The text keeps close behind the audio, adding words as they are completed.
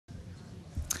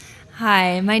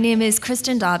Hi, my name is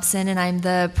Christen Dobson, and I'm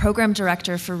the Program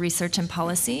Director for Research and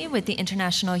Policy with the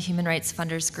International Human Rights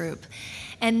Funders Group.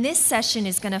 And this session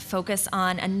is going to focus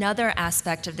on another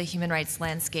aspect of the human rights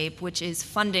landscape, which is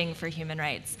funding for human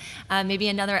rights, maybe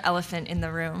another elephant in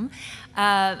the room.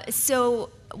 So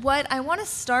what I want to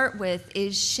start with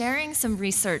is sharing some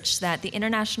research that the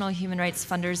International Human Rights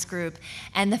Funders Group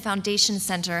and the Foundation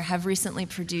Center have recently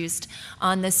produced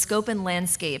on the scope and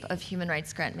landscape of human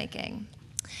rights grant making.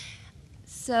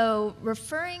 So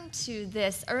referring to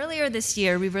this, earlier this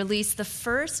year, we released the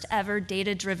first ever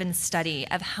data-driven study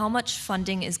of how much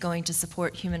funding is going to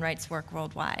support human rights work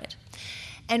worldwide.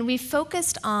 And we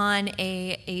focused on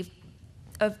a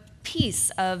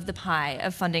piece of the pie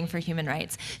of funding for human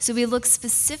rights. So we look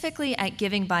specifically at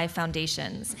giving by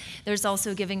foundations. There's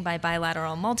also giving by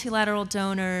bilateral, multilateral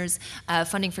donors,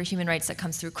 funding for human rights that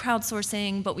comes through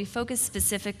crowdsourcing, but we focus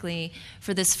specifically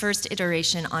for this first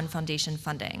iteration on foundation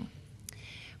funding.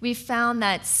 We found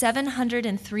that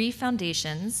 703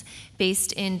 foundations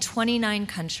based in 29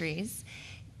 countries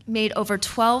made over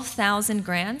 12,000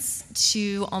 grants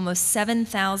to almost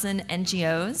 7,000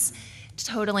 NGOs,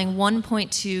 totaling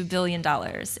 $1.2 billion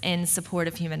in support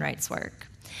of human rights work.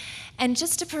 And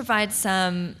just to provide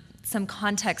some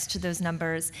context to those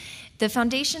numbers, the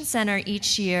Foundation Center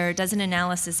each year does an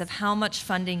analysis of how much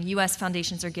funding U.S.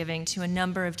 foundations are giving to a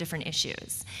number of different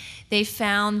issues. They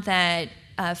found that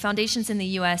foundations in the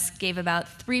U.S. gave about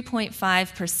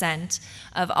 3.5%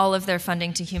 of all of their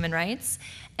funding to human rights.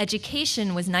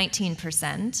 Education was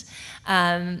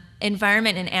 19%.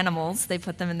 Environment and animals, they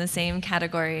put them in the same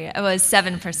category, was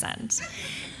 7%,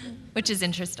 which is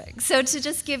interesting. So to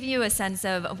just give you a sense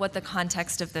of what the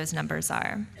context of those numbers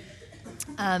are.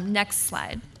 Next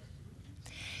slide.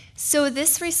 So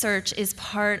this research is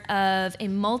part of a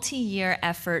multi-year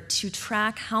effort to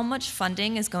track how much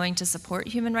funding is going to support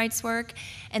human rights work,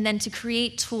 and then to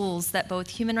create tools that both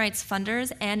human rights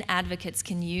funders and advocates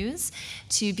can use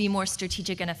to be more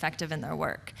strategic and effective in their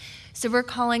work. So we're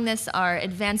calling this our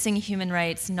Advancing Human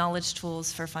Rights Knowledge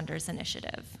Tools for Funders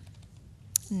initiative.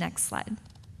 Next slide.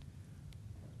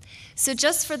 So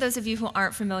just for those of you who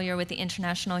aren't familiar with the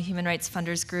International Human Rights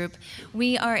Funders Group,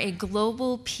 we are a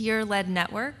global peer-led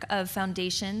network of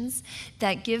foundations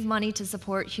that give money to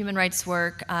support human rights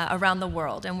work around the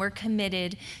world. And we're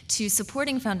committed to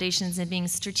supporting foundations and being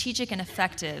strategic and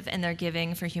effective in their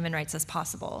giving for human rights as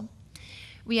possible.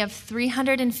 We have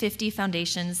 350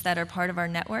 foundations that are part of our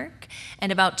network,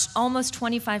 and about almost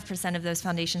 25% of those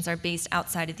foundations are based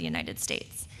outside of the United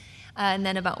States. And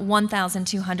then about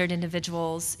 1,200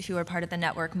 individuals who are part of the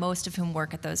network, most of whom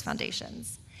work at those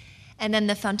foundations. And then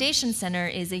the Foundation Center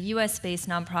is a US-based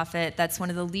nonprofit that's one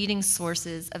of the leading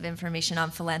sources of information on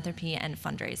philanthropy and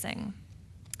fundraising.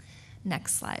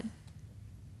 Next slide.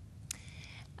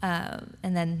 And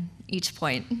then each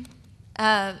point.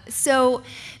 So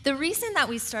the reason that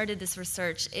we started this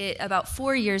research about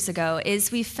 4 years ago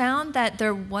is we found that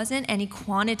there wasn't any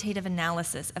quantitative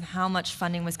analysis of how much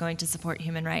funding was going to support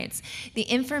human rights. The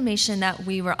information that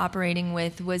we were operating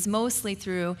with was mostly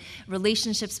through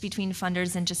relationships between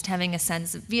funders and just having a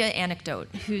sense via anecdote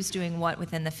who's doing what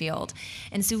within the field.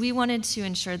 And so we wanted to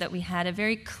ensure that we had a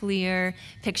very clear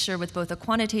picture with both a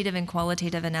quantitative and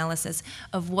qualitative analysis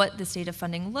of what the state of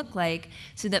funding looked like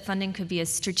so that funding could be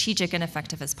as strategic and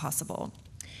effective as possible.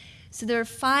 So there are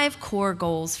 5 core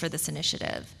goals for this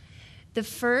initiative. The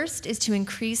first is to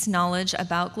increase knowledge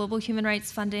about global human rights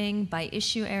funding by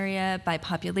issue area, by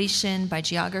population, by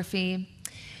geography,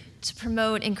 to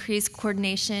promote increased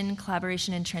coordination,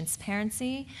 collaboration, and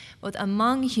transparency, both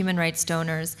among human rights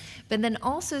donors, but then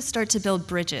also start to build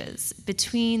bridges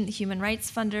between human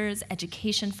rights funders,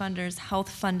 education funders,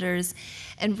 health funders,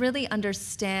 and really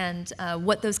understand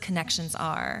what those connections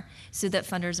are so that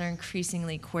funders are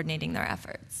increasingly coordinating their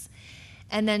efforts.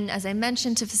 And then, as I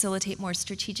mentioned, to facilitate more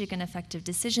strategic and effective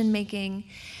decision-making,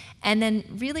 and then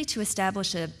really to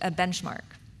establish a benchmark.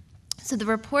 So the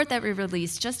report that we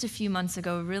released just a few months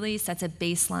ago really sets a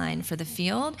baseline for the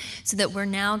field so that we're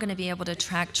now going to be able to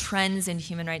track trends in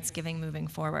human rights giving moving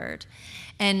forward.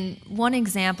 And one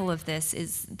example of this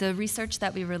is the research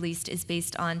that we released is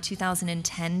based on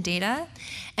 2010 data.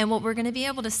 And what we're going to be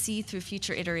able to see through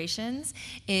future iterations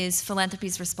is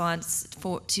philanthropy's response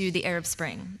to the Arab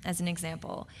Spring, as an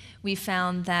example. We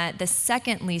found that the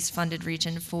second least funded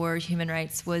region for human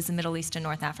rights was the Middle East and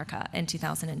North Africa in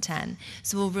 2010.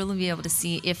 So we'll really be able to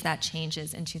see if that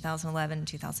changes in 2011 and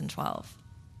 2012.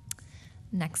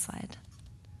 Next slide.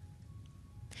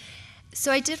 So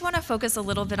I did want to focus a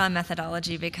little bit on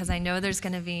methodology because I know there's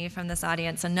going to be, from this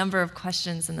audience, a number of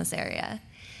questions in this area.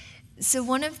 So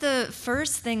one of the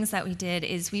first things that we did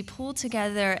is we pulled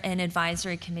together an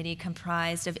advisory committee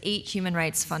comprised of 8 human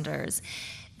rights funders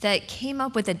that came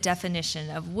up with a definition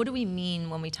of what do we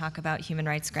mean when we talk about human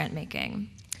rights grant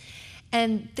making.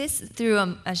 And this,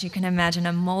 through, as you can imagine,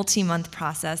 a multi-month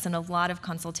process and a lot of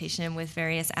consultation with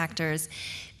various actors,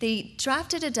 they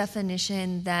drafted a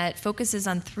definition that focuses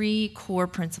on 3 core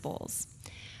principles.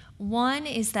 One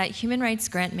is that human rights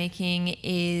grant making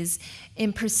is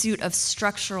in pursuit of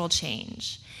structural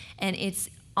change, and it's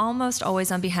almost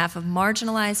always on behalf of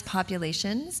marginalized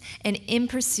populations and in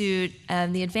pursuit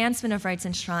of the advancement of rights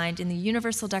enshrined in the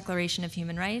Universal Declaration of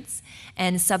Human Rights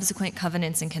and subsequent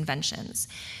covenants and conventions.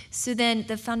 So then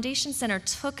the Foundation Center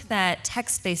took that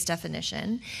text-based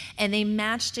definition and they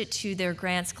matched it to their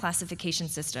grants classification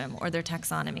system or their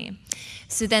taxonomy.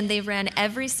 So then they ran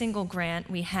every single grant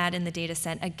we had in the data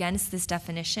set against this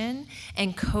definition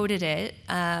and coded it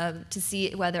to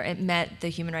see whether it met the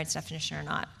human rights definition or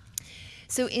not.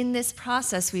 So in this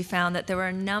process, we found that there were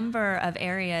a number of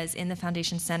areas in the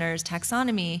Foundation Center's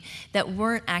taxonomy that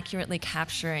weren't accurately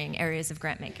capturing areas of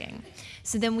grant making.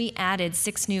 So then we added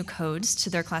 6 new codes to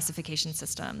their classification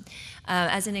system.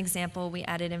 As an example, we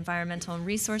added environmental and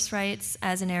resource rights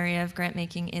as an area of grant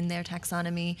making in their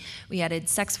taxonomy. We added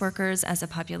sex workers as a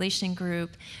population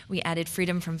group. We added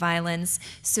freedom from violence.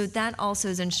 So that also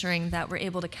is ensuring that we're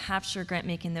able to capture grant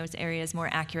making in those areas more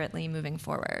accurately moving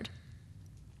forward.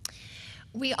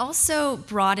 We also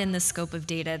broadened the scope of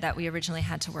data that we originally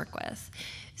had to work with.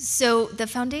 So the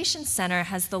Foundation Center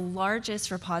has the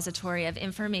largest repository of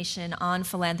information on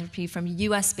philanthropy from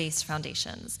US-based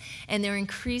foundations, and they're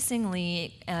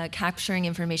increasingly capturing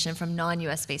information from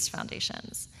non-US-based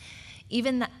foundations.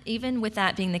 Even with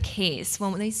that being the case,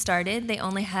 when they started, they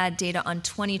only had data on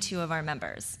 22 of our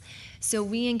members. So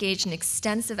we engaged in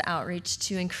extensive outreach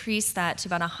to increase that to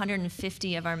about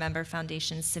 150 of our member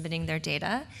foundations submitting their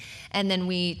data. And then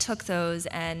we took those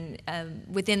and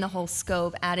within the whole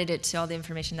scope, added it to all the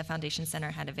information the Foundation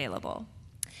Center had available.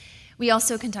 We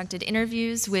also conducted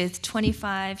interviews with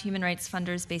 25 human rights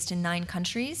funders based in 9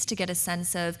 countries to get a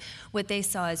sense of what they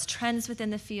saw as trends within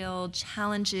the field,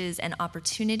 challenges, and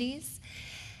opportunities.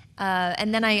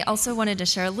 And then I also wanted to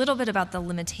share a little bit about the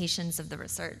limitations of the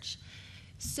research.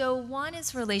 So one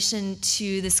is relation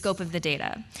to the scope of the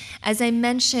data. As I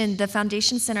mentioned, the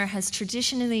Foundation Center has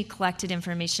traditionally collected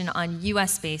information on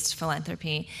US-based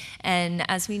philanthropy, and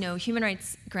as we know, human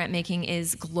rights grant making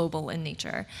is global in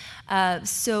nature.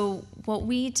 So what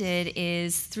we did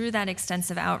is, through that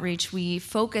extensive outreach, we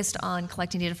focused on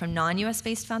collecting data from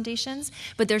non-US-based foundations,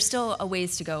 but there's still a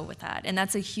ways to go with that, and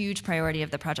that's a huge priority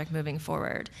of the project moving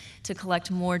forward, to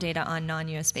collect more data on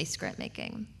non-US-based grant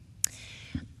making.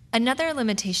 Another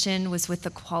limitation was with the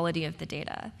quality of the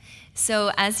data.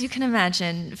 So as you can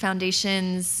imagine,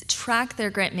 foundations track their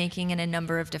grant making in a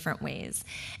number of different ways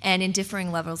and in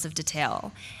differing levels of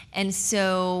detail. And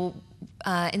so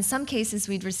in some cases,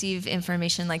 we'd receive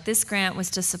information like this grant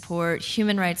was to support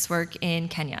human rights work in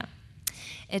Kenya.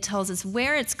 It tells us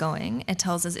where it's going, it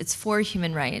tells us it's for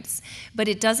human rights, but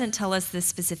it doesn't tell us the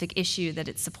specific issue that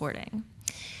it's supporting.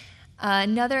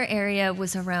 Another area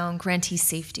was around grantee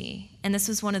safety, and this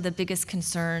was one of the biggest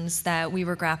concerns that we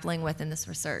were grappling with in this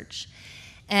research.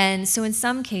 And so in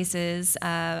some cases,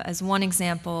 as one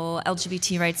example,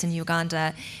 LGBT rights in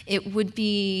Uganda, it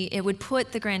would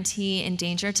put the grantee in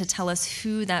danger to tell us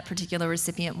who that particular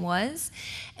recipient was.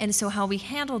 And so how we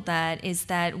handled that is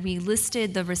that we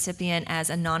listed the recipient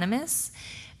as anonymous,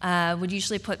 would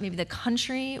usually put maybe the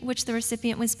country which the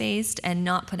recipient was based and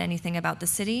not put anything about the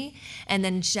city, and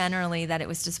then generally that it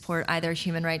was to support either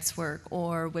human rights work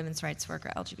or women's rights work or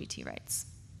LGBT rights.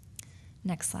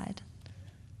 Next slide.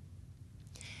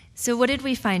 So what did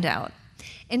we find out?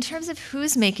 In terms of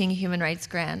who's making human rights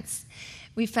grants,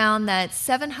 we found that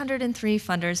 703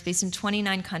 funders based in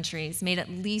 29 countries made at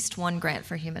least 1 grant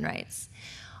for human rights.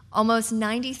 Almost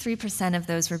 93% of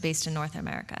those were based in North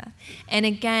America. And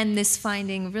again, this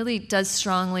finding really does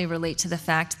strongly relate to the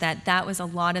fact that that was a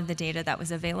lot of the data that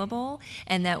was available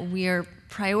and that we're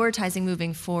prioritizing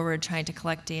moving forward trying to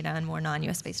collect data on more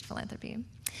non-US based philanthropy.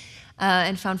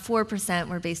 And found 4%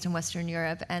 were based in Western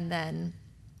Europe and then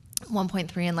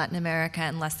 1.3% in Latin America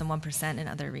and less than 1% in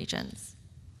other regions.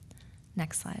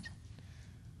 Next slide.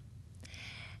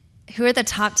 Who are the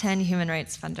top 10 human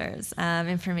rights funders?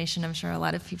 Information I'm sure a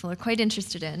lot of people are quite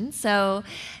interested in. So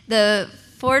the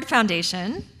Ford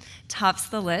Foundation tops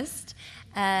the list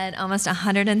at almost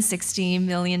 $160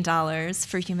 million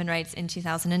for human rights in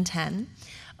 2010.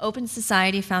 Open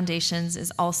Society Foundations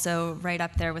is also right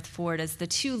up there with Ford as the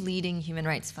 2 leading human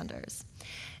rights funders.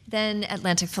 Then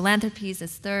Atlantic Philanthropies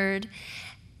is 3rd.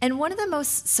 And one of the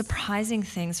most surprising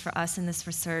things for us in this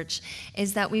research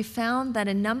is that we found that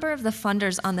a number of the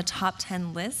funders on the top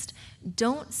 10 list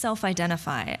don't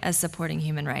self-identify as supporting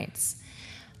human rights.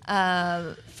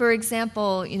 For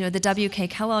example, the W.K.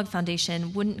 Kellogg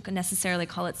Foundation wouldn't necessarily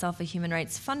call itself a human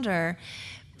rights funder,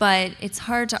 but it's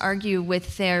hard to argue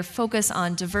with their focus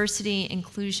on diversity,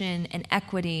 inclusion, and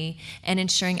equity, and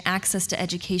ensuring access to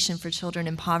education for children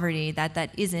in poverty,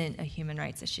 that isn't a human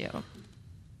rights issue.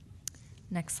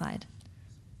 Next slide.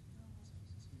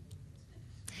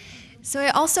 So I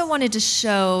also wanted to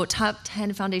show top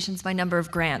 10 foundations by number of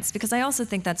grants, because I also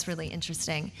think that's really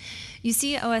interesting. You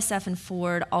see OSF and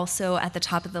Ford also at the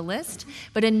top of the list,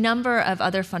 but a number of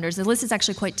other funders. The list is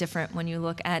actually quite different when you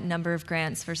look at number of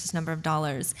grants versus number of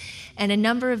dollars. And a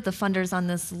number of the funders on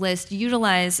this list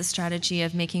utilize a strategy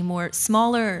of making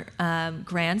smaller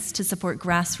grants to support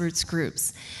grassroots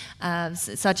groups,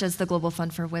 such as the Global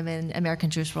Fund for Women, American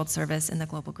Jewish World Service, and the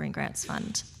Global Green Grants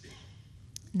Fund.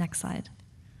 Next slide.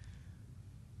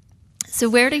 So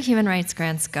where do human rights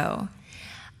grants go?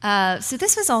 So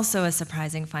this was also a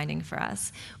surprising finding for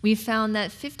us. We found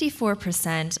that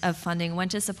 54% of funding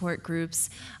went to support groups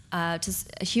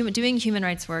doing human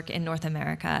rights work in North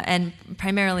America, and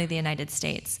primarily the United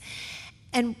States.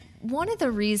 And one of the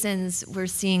reasons we're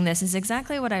seeing this is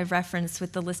exactly what I referenced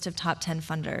with the list of top 10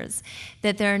 funders,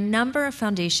 that there are a number of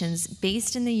foundations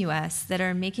based in the US that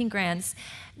are making grants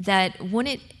that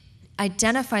wouldn't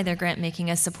identify their grant making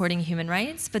as supporting human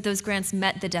rights, but those grants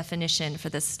met the definition for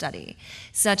this study,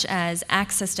 such as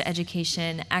access to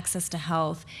education, access to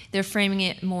health. They're framing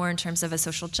it more in terms of a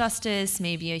social justice,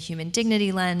 maybe a human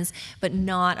dignity lens, but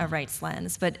not a rights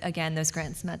lens. But again, those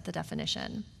grants met the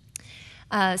definition.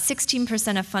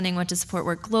 16% of funding went to support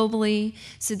work globally.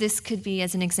 So this could be,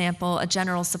 as an example, a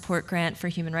general support grant for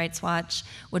Human Rights Watch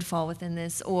would fall within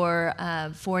this, or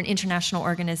for an international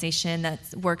organization that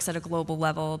works at a global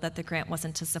level, that the grant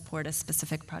wasn't to support a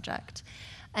specific project.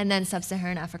 And then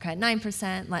Sub-Saharan Africa at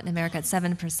 9%, Latin America at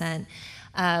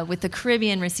 7%, with the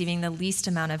Caribbean receiving the least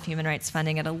amount of human rights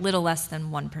funding at a little less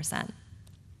than 1%.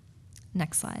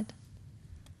 Next slide.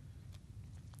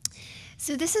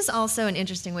 So this is also an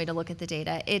interesting way to look at the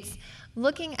data. It's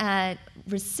looking at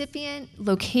recipient,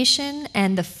 location,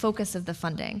 and the focus of the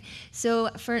funding. So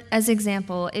as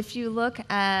example, if you look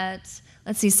at,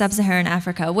 let's see, Sub-Saharan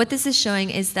Africa, what this is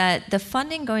showing is that the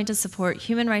funding going to support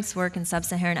human rights work in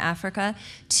Sub-Saharan Africa,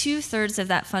 2/3 of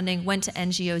that funding went to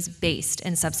NGOs based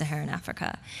in Sub-Saharan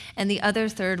Africa. And the other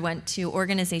third went to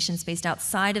organizations based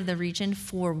outside of the region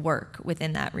for work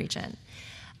within that region.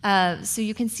 So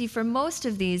you can see for most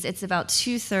of these, it's about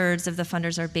 2/3 of the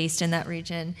funders are based in that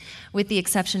region, with the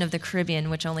exception of the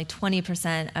Caribbean, which only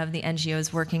 20% of the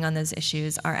NGOs working on those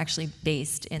issues are actually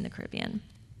based in the Caribbean.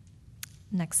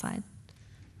 Next slide.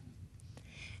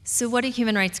 So what do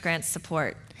human rights grants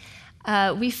support?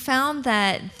 We found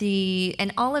that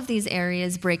and all of these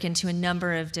areas break into a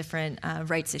number of different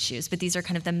rights issues, but these are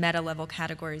kind of the meta-level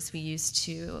categories we use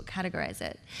to categorize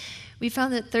it. We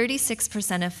found that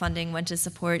 36% of funding went to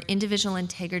support individual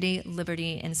integrity,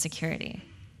 liberty, and security.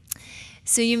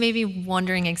 So you may be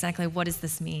wondering exactly, what does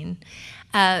this mean?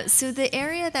 So the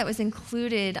area that was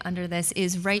included under this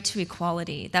is right to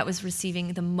equality. That was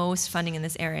receiving the most funding in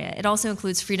this area. It also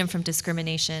includes freedom from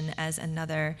discrimination as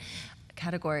another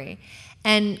category.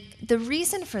 And the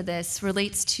reason for this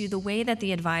relates to the way that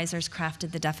the advisors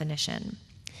crafted the definition.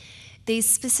 They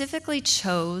specifically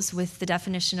chose, with the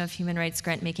definition of human rights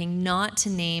grant making, not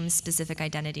to name specific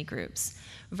identity groups,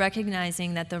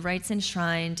 recognizing that the rights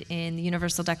enshrined in the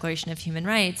Universal Declaration of Human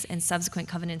Rights and subsequent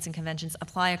covenants and conventions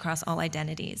apply across all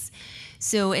identities.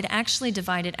 So it actually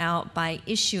divided out by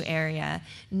issue area,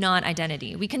 not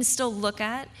identity. We can still look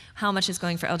at how much is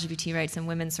going for LGBT rights and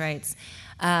women's rights,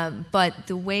 but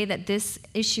the way that this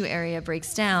issue area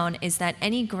breaks down is that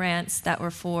any grants that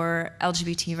were for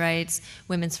LGBT rights,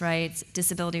 women's rights,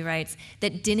 disability rights,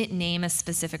 that didn't name a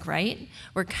specific right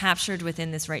were captured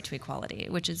within this right to equality,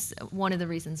 which is one of the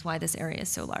reasons why this area is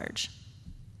so large.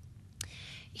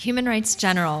 Human rights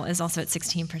general is also at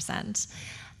 16%.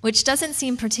 Which doesn't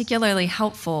seem particularly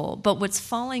helpful, but what's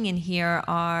falling in here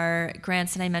are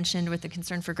grants that I mentioned with the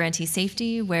concern for grantee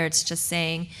safety, where it's just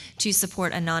saying to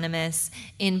support anonymous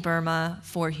in Burma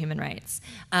for human rights.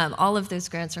 All of those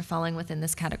grants are falling within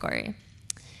this category.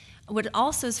 What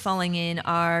also is falling in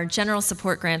are general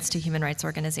support grants to human rights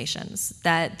organizations,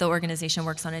 that the organization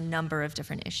works on a number of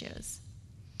different issues.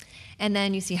 And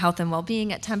then you see health and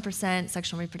well-being at 10%,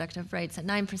 sexual and reproductive rights at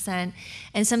 9%,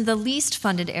 and some of the least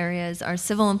funded areas are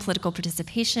civil and political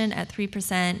participation at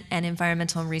 3% and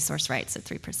environmental and resource rights at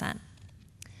 3%.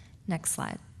 Next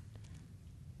slide.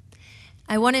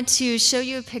 I wanted to show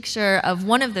you a picture of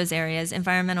one of those areas,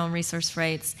 environmental and resource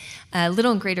rights, a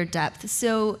little in greater depth.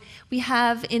 So we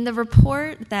have in the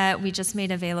report that we just made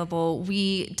available,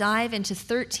 we dive into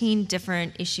 13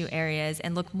 different issue areas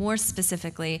and look more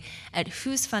specifically at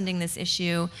who's funding this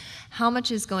issue, how much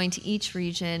is going to each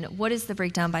region, what is the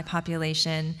breakdown by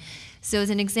population. So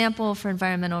as an example for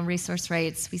environmental and resource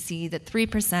rights, we see that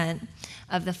 3%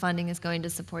 of the funding is going to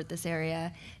support this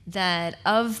area, that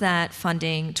of that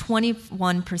funding,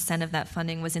 21% of that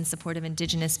funding was in support of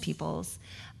indigenous peoples.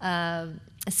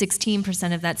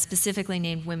 16% of that specifically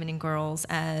named women and girls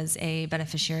as a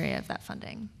beneficiary of that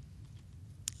funding.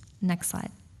 Next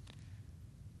slide.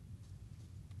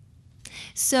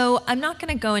 So I'm not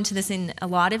going to go into this in a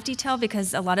lot of detail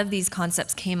because a lot of these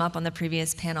concepts came up on the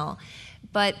previous panel,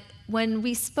 but when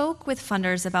we spoke with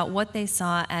funders about what they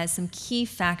saw as some key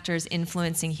factors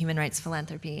influencing human rights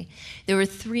philanthropy, there were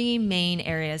three main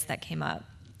areas that came up.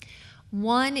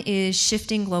 One is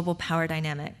shifting global power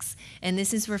dynamics, and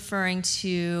this is referring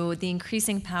to the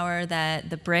increasing power that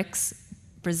the BRICS,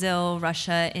 Brazil,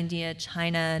 Russia, India,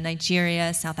 China,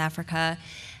 Nigeria, South Africa,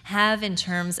 have in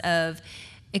terms of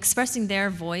expressing their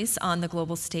voice on the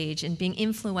global stage and being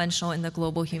influential in the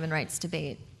global human rights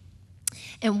debate.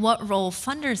 And what role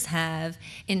funders have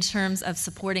in terms of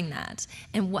supporting that.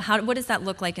 And what does that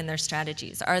look like in their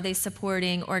strategies? Are they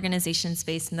supporting organizations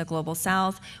based in the global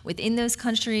south within those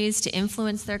countries to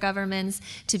influence their governments,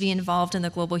 to be involved in the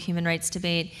global human rights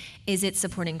debate? Is it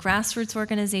supporting grassroots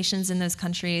organizations in those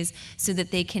countries so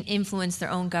that they can influence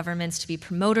their own governments to be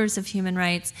promoters of human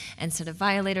rights instead of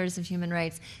violators of human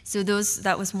rights? So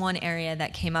that was one area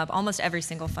that came up. Almost every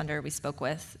single funder we spoke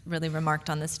with really remarked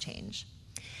on this change.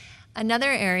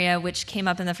 Another area which came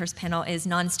up in the first panel is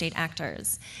non-state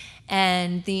actors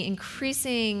and the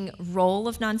increasing role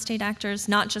of non-state actors,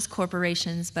 not just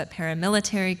corporations, but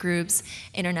paramilitary groups,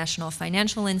 international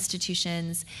financial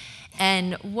institutions,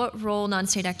 and what role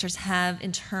non-state actors have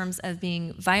in terms of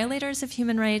being violators of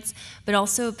human rights, but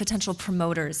also potential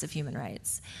promoters of human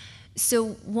rights.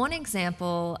 So one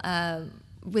example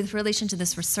with relation to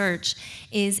this research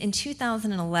is in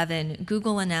 2011,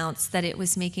 Google announced that it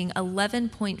was making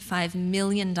 $11.5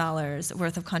 million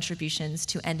worth of contributions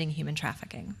to ending human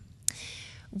trafficking.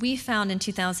 We found in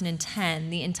 2010,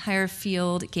 the entire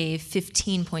field gave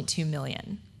 $15.2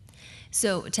 million.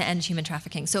 So to end human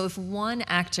trafficking. So if one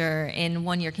actor in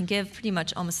 1 year can give pretty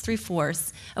much almost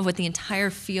 3/4 of what the entire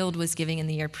field was giving in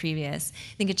the year previous,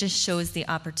 I think it just shows the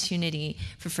opportunity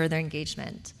for further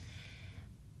engagement.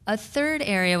 A third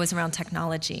area was around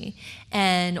technology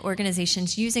and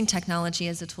organizations using technology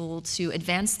as a tool to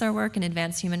advance their work and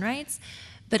advance human rights,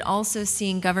 but also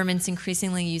seeing governments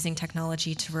increasingly using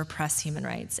technology to repress human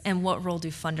rights, and what role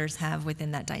do funders have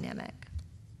within that dynamic.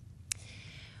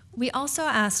 We also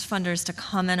asked funders to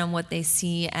comment on what they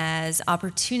see as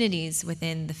opportunities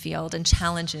within the field and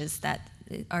challenges that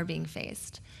are being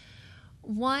faced.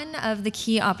 One of the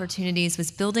key opportunities was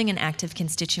building an active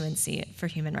constituency for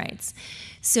human rights.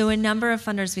 So a number of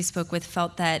funders we spoke with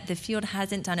felt that the field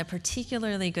hasn't done a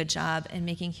particularly good job in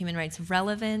making human rights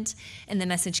relevant and the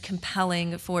message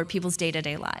compelling for people's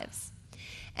day-to-day lives,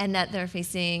 and that they're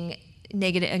facing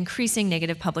increasing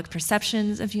negative public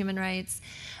perceptions of human rights,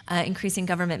 increasing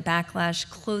government backlash,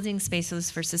 closing spaces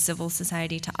for civil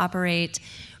society to operate.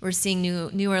 We're seeing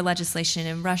newer legislation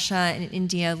in Russia and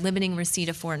India limiting receipt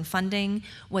of foreign funding,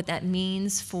 what that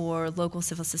means for local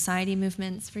civil society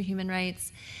movements for human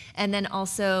rights, and then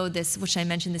also this, which I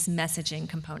mentioned, this messaging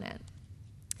component.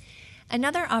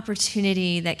 Another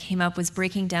opportunity that came up was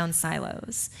breaking down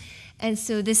silos. And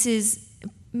so this is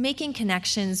making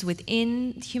connections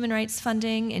within human rights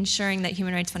funding, ensuring that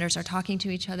human rights funders are talking to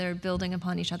each other, building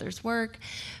upon each other's work,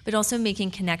 but also making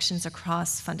connections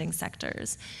across funding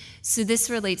sectors. So this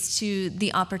relates to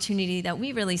the opportunity that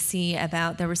we really see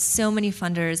about there were so many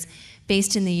funders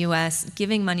based in the US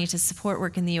giving money to support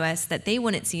work in the US that they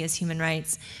wouldn't see as human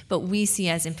rights, but we see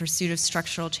as in pursuit of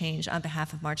structural change on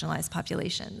behalf of marginalized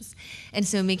populations. And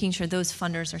so making sure those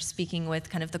funders are speaking with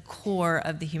kind of the core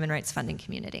of the human rights funding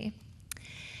community.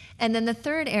 And then the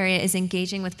third area is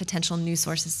engaging with potential new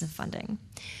sources of funding.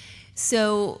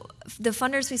 So the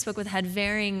funders we spoke with had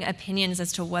varying opinions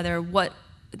as to what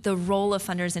the role of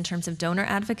funders in terms of donor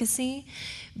advocacy,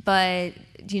 but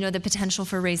the potential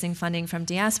for raising funding from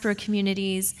diaspora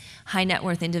communities, high net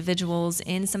worth individuals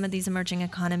in some of these emerging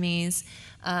economies,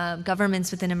 governments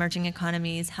within emerging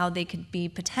economies, how they could be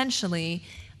potentially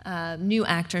new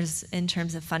actors in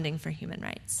terms of funding for human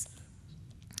rights.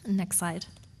 Next slide.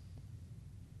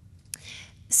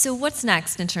 So what's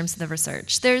next in terms of the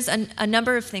research? There's a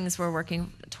number of things we're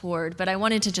working toward, but I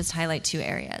wanted to just highlight two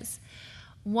areas.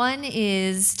 One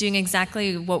is doing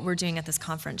exactly what we're doing at this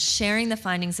conference, sharing the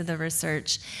findings of the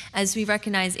research, as we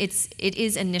recognize it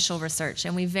is initial research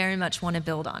and we very much want to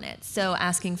build on it. So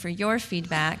asking for your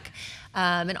feedback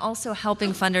and also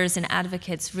helping funders and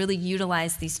advocates really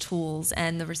utilize these tools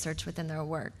and the research within their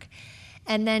work.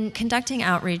 And then conducting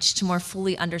outreach to more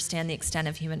fully understand the extent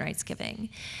of human rights giving.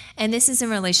 And this is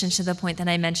in relation to the point that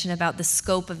I mentioned about the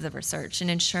scope of the research and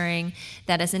ensuring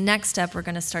that as a next step, we're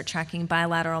going to start tracking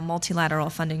bilateral, multilateral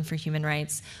funding for human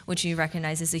rights, which we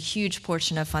recognize is a huge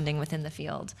portion of funding within the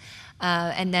field.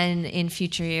 And then in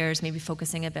future years, maybe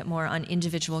focusing a bit more on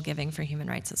individual giving for human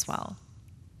rights as well.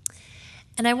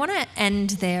 And I want to end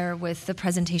there with the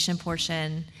presentation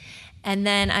portion. And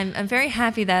then I'm very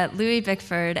happy that Louis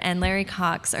Bickford and Larry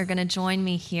Cox are going to join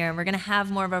me here. We're going to have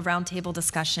more of a roundtable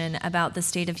discussion about the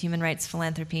state of human rights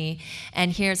philanthropy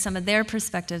and hear some of their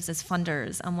perspectives as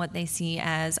funders on what they see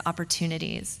as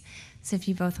opportunities. So if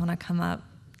you both want to come up.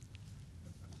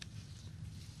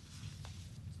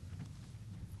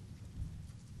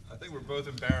 I think we're both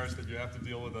embarrassed that you have to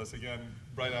deal with us again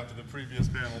right after the previous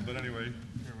panel, but anyway,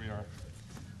 here we are.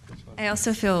 I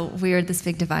also feel weird, this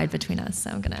big divide between us, so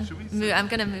I'm gonna move. Yeah, you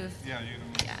can move.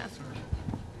 Yeah.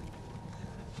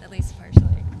 At least partially.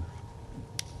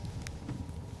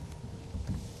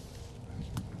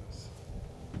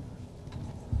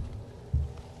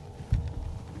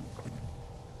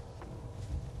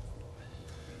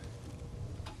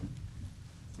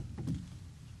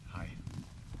 Hi.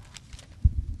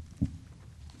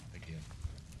 Again.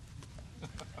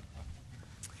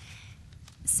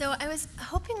 So I was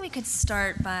hoping we could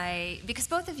start by, because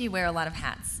both of you wear a lot of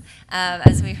hats,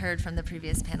 as we heard from the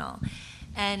previous panel.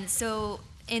 And so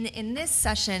in this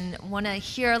session, want to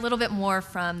hear a little bit more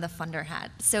from the funder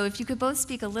hat. So if you could both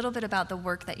speak a little bit about the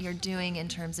work that you're doing in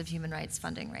terms of human rights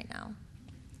funding right now.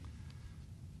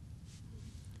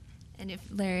 And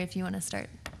Larry, if you want to start.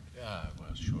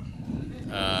 Well, sure.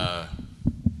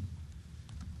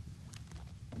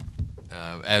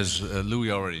 As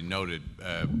Louis already noted,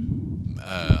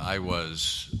 I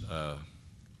was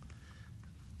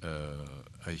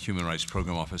a human rights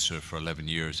program officer for 11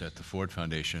 years at the Ford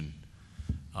Foundation,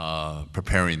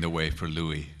 preparing the way for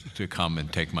Louis to come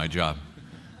and take my job.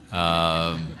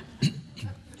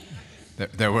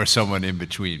 There were someone in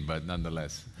between, but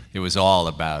nonetheless, it was all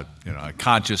about,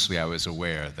 consciously I was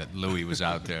aware that Louis was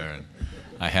out there and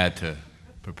I had to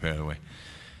prepare the way.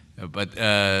 But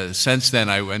since then,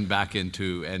 I went back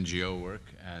into NGO work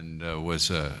and was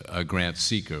a grant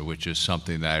seeker, which is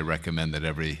something that I recommend that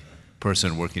every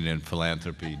person working in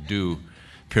philanthropy do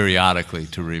periodically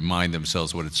to remind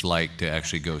themselves what it's like to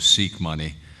actually go seek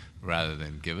money rather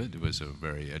than give it. It was a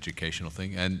very educational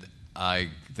thing. And I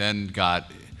then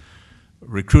got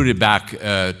recruited back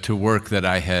to work that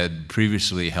I had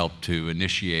previously helped to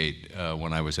initiate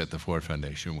when I was at the Ford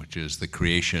Foundation, which is the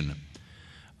creation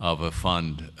of a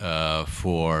fund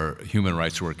for human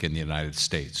rights work in the United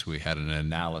States. We had an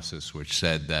analysis which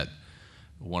said that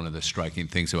one of the striking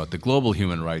things about the global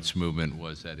human rights movement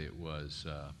was that it was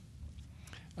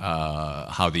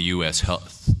how the U.S.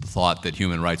 thought that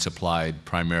human rights applied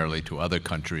primarily to other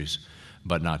countries,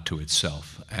 but not to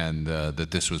itself, and that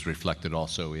this was reflected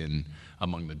also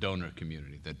among the donor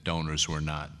community, that donors were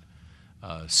not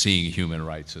seeing human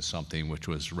rights as something which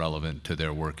was relevant to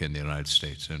their work in the United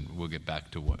States. And we'll get back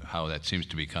to how that seems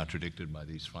to be contradicted by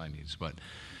these findings.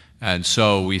 And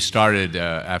so we started,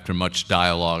 after much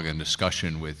dialogue and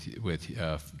discussion with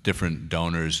different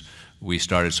donors, we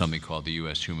started something called the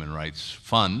U.S. Human Rights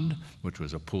Fund, which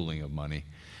was a pooling of money.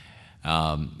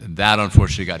 That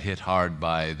unfortunately got hit hard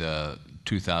by the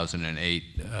 2008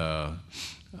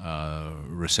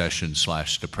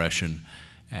 recession/depression.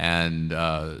 And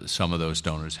some of those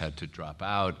donors had to drop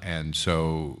out, and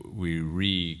so we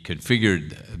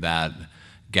reconfigured that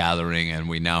gathering, and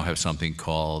we now have something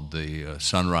called the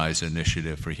Sunrise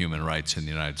Initiative for Human Rights in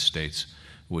the United States,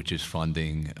 which is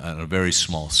funding on a very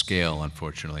small scale,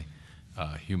 unfortunately,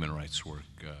 human rights work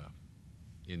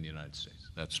in the United States.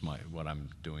 That's what I'm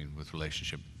doing with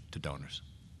relationship to donors.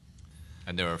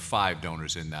 And there are 5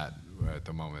 donors in that at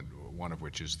the moment, one of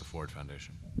which is the Ford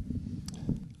Foundation.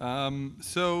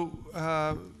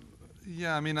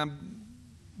 Yeah, I mean, I'm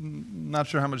not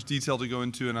sure how much detail to go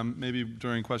into, and maybe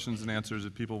during questions and answers,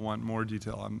 if people want more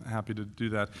detail, I'm happy to do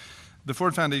that. The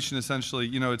Ford Foundation essentially,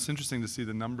 it's interesting to see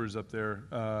the numbers up there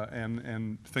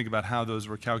and think about how those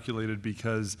were calculated,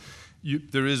 because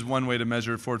there is one way to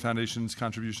measure Ford Foundation's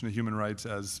contribution to human rights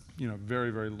as very,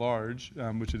 very large,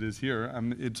 which it is here.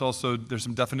 It's also, there's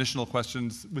some definitional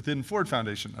questions within Ford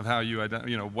Foundation of how you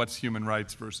what's human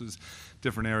rights versus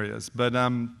different areas. But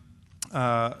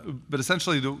But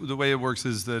essentially, the way it works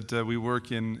is that we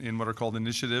work in what are called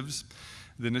initiatives.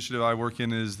 The initiative I work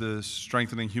in is the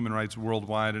Strengthening Human Rights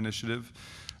Worldwide initiative.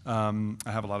 I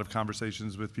have a lot of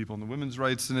conversations with people in the Women's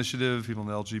Rights Initiative, people in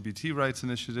the LGBT Rights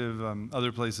Initiative,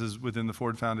 other places within the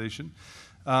Ford Foundation.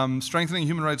 Strengthening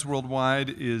Human Rights Worldwide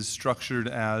is structured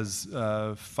as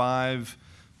 5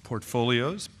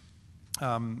 portfolios.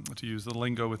 To use the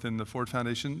lingo within the Ford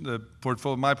Foundation,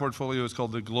 my portfolio is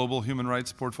called the Global Human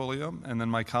Rights Portfolio, and then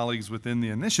my colleagues within the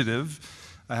initiative,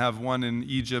 I have one in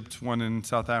Egypt, one in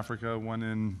South Africa, one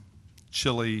in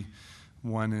Chile,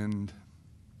 one in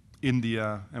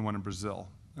India, and one in Brazil.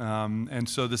 And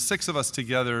so the 6 of us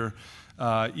together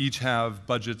each have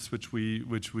budgets which we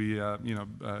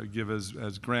give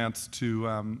as grants to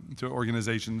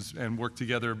organizations and work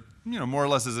together, more or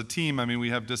less as a team. I mean,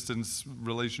 we have distance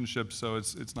relationships, so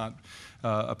it's not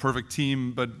a perfect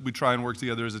team, but we try and work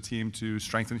together as a team to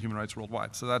strengthen human rights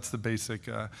worldwide. So that's the basic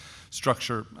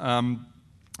structure.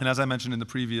 And as I mentioned in the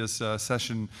previous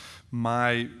session,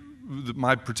 my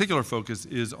particular focus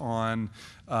is on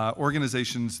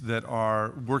organizations that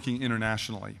are working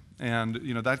internationally. And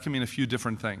that can mean a few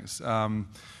different things.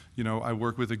 I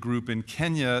work with a group in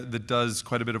Kenya that does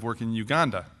quite a bit of work in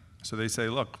Uganda. So they say,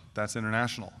 look, that's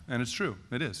international. And it's true,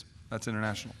 it is. That's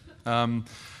international. I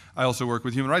also work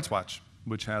with Human Rights Watch,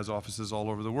 which has offices all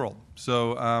over the world.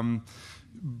 So,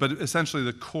 but essentially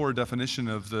the core definition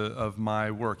of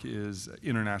my work is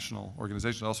international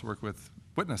organizations. I also work with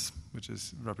Witness, which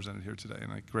is represented here today,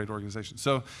 and a great organization.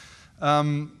 So,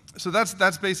 so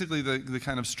that's basically the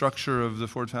kind of structure of the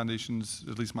Ford Foundation's,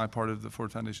 at least my part of the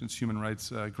Ford Foundation's human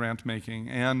rights grant making.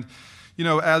 And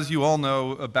as you all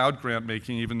know about grant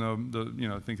making, even though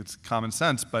I think it's common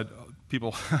sense, but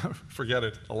people forget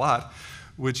it a lot,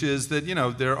 which is that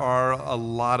there are a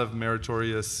lot of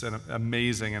meritorious and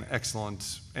amazing and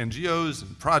excellent NGOs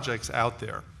and projects out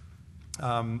there.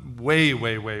 Way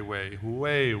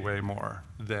more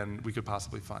than we could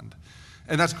possibly fund.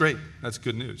 And that's great. That's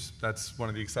good news. That's one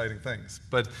of the exciting things.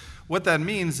 But what that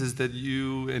means is that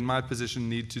you, in my position,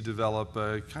 need to develop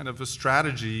a kind of a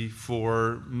strategy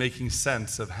for making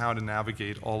sense of how to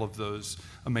navigate all of those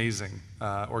amazing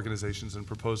organizations and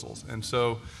proposals. And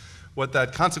so what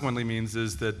that consequently means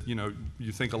is that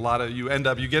you think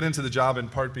you get into the job in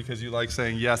part because you like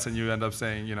saying yes, and you end up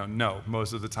saying no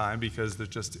most of the time because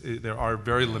there are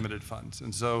very limited funds.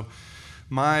 And so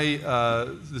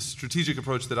the strategic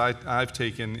approach that I've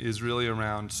taken is really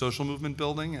around social movement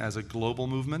building as a global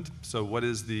movement. So what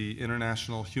is the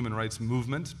international human rights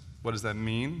movement? What does that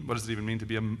mean? What does it even mean to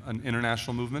be an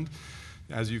international movement?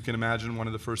 As you can imagine, one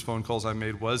of the first phone calls I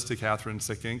made was to Catherine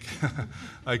Sickink.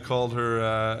 I called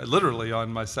her literally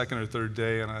on my 2nd or 3rd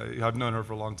day, and I've known her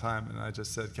for a long time, and I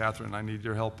just said, Catherine, I need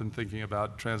your help in thinking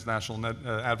about transnational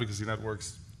advocacy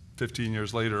networks 15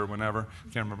 years later or whenever.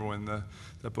 I can't remember when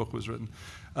that book was written.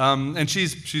 And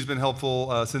she's been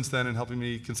helpful since then in helping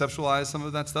me conceptualize some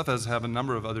of that stuff, as have a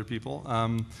number of other people.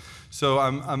 So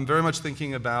I'm very much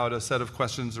thinking about a set of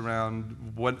questions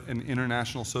around what an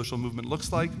international social movement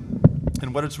looks like,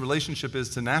 and what its relationship is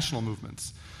to national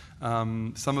movements.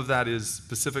 Some of that is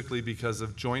specifically because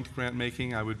of joint grant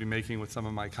making I would be making with some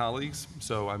of my colleagues.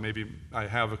 So I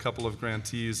have a couple of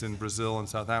grantees in Brazil and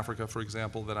South Africa, for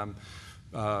example, that I'm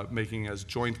making as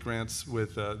joint grants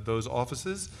with those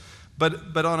offices.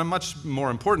 But on a much more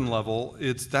important level,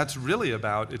 it's actually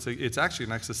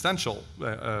an existential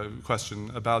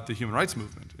question about the human rights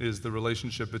movement, is the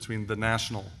relationship between the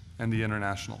national and the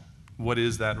international. What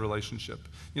is that relationship?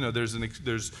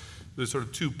 There's sort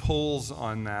of 2 poles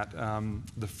on that.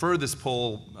 The furthest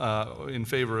pole in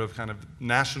favor of kind of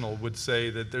national would say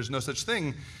that there's no such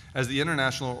thing as the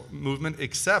international movement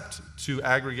except to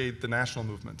aggregate the national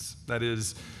movements. That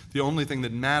is, the only thing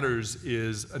that matters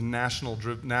is a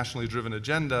nationally driven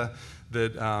agenda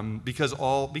that because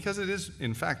it is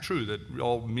in fact true that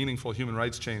all meaningful human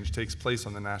rights change takes place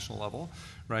on the national level,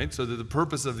 right? So that the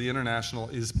purpose of the international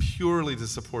is purely to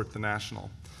support the national.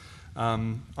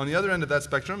 On the other end of that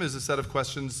spectrum is a set of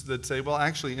questions that say, well,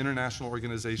 actually international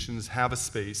organizations have a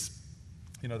space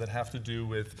that have to do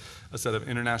with a set of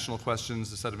international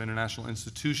questions, a set of international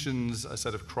institutions, a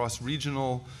set of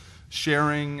cross-regional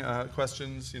sharing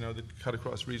questions, that cut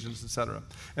across regions, et cetera.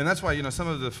 And that's why, some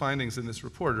of the findings in this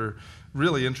report are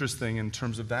really interesting in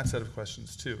terms of that set of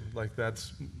questions too. Like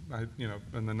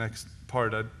in the next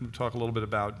part, I'd talk a little bit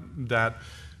about that,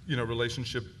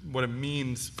 relationship, what it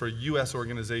means for U.S.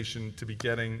 organization to be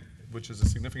getting, which is a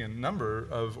significant number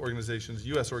of organizations,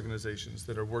 U.S. organizations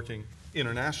that are working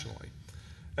internationally,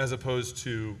 as opposed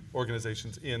to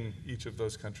organizations in each of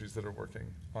those countries that are working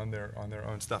on their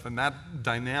own stuff. And that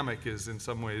dynamic is in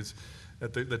some ways,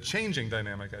 the changing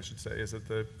dynamic, I should say, is at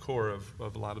the core of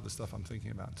a lot of the stuff I'm thinking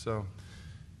about. So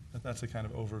that's a kind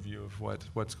of overview of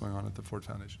what's going on at the Ford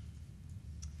Foundation.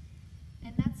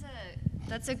 And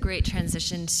that's a great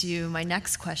transition to my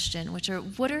next question, which are,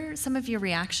 what are some of your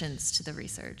reactions to the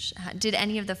research? Did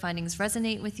any of the findings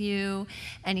resonate with you?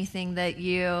 Anything that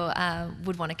you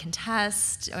would want to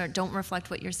contest or don't reflect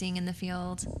what you're seeing in the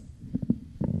field?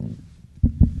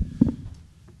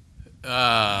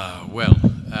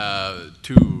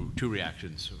 Two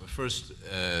reactions. First,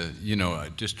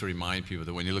 just to remind people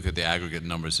that when you look at the aggregate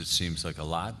numbers, it seems like a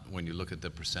lot. When you look at the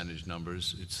percentage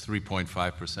numbers, it's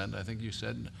 3.5%, I think you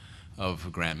said,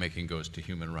 of grant making goes to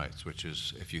human rights, which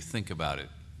is, if you think about it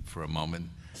for a moment,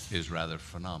 is rather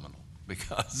phenomenal,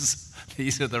 because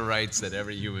these are the rights that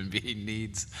every human being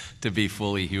needs to be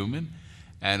fully human,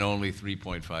 and only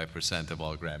 3.5% of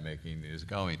all grant making is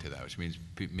going to that, which means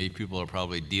people are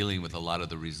probably dealing with a lot of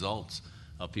the results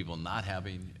of people not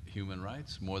having human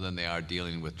rights more than they are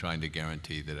dealing with trying to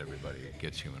guarantee that everybody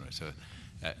gets human rights. So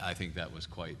I think that was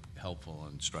quite helpful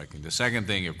and striking. The second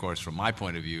thing, of course, from my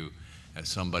point of view, as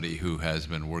somebody who has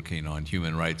been working on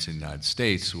human rights in the United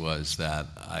States, was that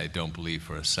I don't believe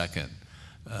for a second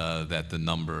that the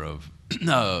number of, we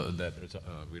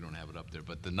don't have it up there,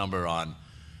 but the number on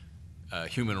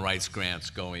human rights grants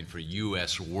going for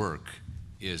U.S. work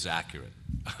is accurate.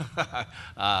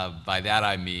 By that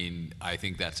I mean, I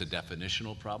think that's a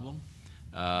definitional problem.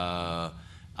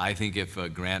 I think if a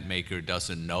grant maker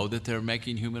doesn't know that they're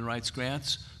making human rights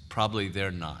grants, probably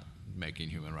they're not making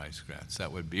human rights grants.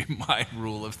 That would be my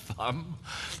rule of thumb.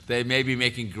 They may be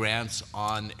making grants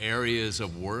on areas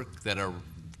of work that are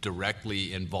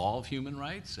directly involve human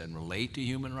rights and relate to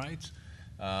human rights.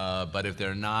 But if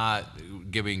they're not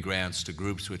giving grants to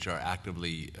groups which are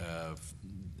actively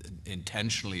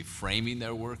intentionally framing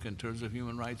their work in terms of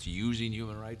human rights, using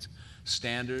human rights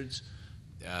standards,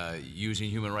 using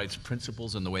human rights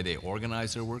principles in the way they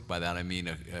organize their work, by that I mean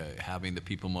having the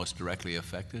people most directly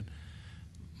affected,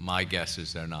 my guess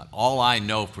is they're not. All I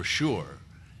know for sure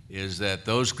is that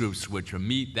those groups which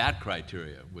meet that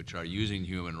criteria, which are using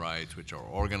human rights, which are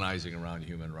organizing around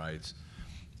human rights,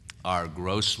 are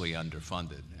grossly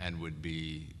underfunded, and would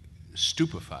be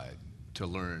stupefied to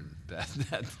learn that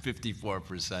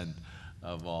 54%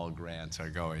 of all grants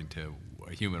are going to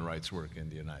human rights work in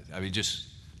the United States. I mean,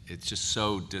 it's just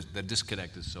so, the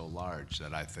disconnect is so large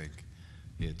that I think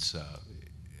it's,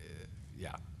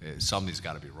 something's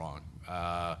got to be wrong.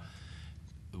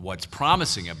 What's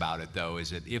promising about it, though, is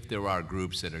that if there are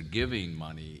groups that are giving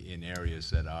money in areas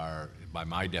that are, by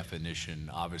my definition,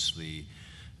 obviously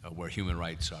where human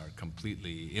rights are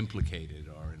completely implicated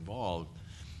or involved,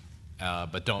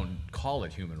 but don't call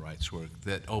it human rights work,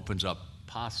 that opens up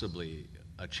possibly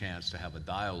a chance to have a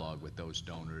dialogue with those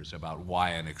donors about why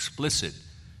an explicit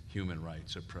human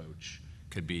rights approach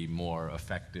could be more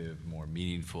effective, more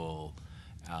meaningful,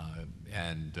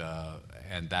 and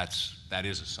that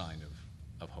is a sign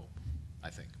of hope, I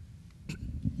think.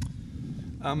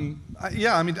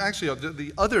 Yeah, I mean, actually,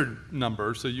 the other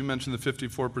number, so you mentioned the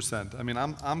 54%. I mean,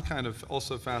 I'm kind of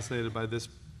also fascinated by this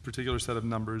particular set of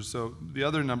numbers. So the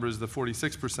other number is the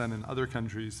 46% in other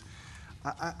countries.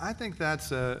 I think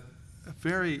that's a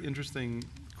very interesting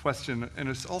question, and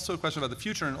it's also a question about the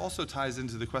future, and it also ties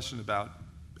into the question about,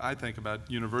 I think,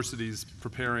 about universities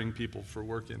preparing people for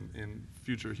work in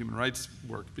future human rights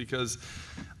work, because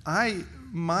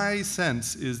my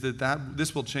sense is that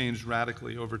this will change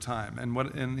radically over time.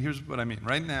 And here's what I mean.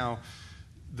 Right now,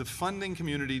 the funding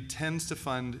community tends to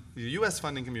fund, the US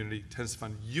funding community tends to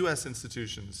fund US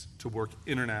institutions to work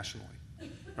internationally,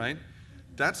 right?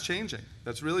 That's changing.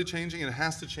 That's really changing, and it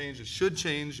has to change. It should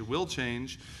change. It will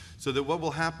change. So that what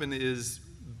will happen is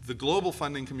the global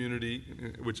funding community,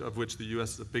 of which the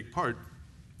US is a big part,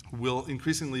 will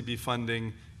increasingly be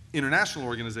funding international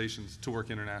organizations to work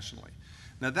internationally.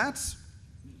 Now that's,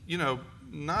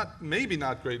 maybe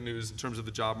not great news in terms of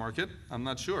the job market. I'm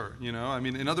not sure. I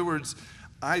mean, in other words,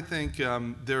 I think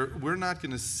we're not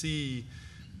going to see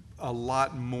a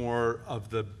lot more of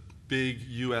the big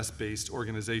US-based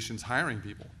organizations hiring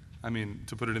people. I mean,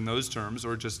 to put it in those terms,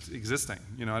 or just existing.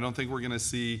 I don't think we're going to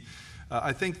see.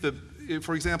 I think that,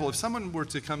 for example, if someone were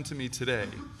to come to me today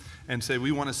and say,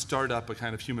 we want to start up a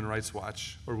kind of human rights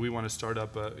watch, or we want to start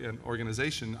up an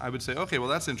organization, I would say, okay, well,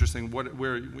 that's interesting. What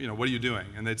are you doing?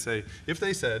 And they'd say, if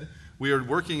they said, we are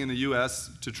working in the US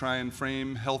to try and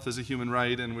frame health as a human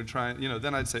right, and we're trying,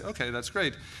 then I'd say, okay, that's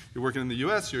great. You're working in the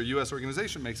US, you're a US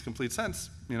organization, makes complete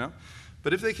sense,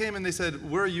 But if they came and they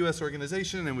said, we're a U.S.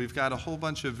 organization and we've got a whole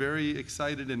bunch of very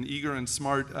excited and eager and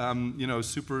smart,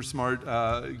 super smart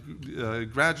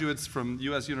graduates from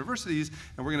U.S. universities,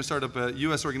 and we're going to start up a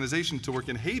U.S. organization to work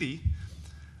in Haiti,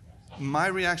 my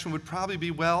reaction would probably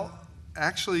be, well,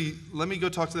 actually, let me go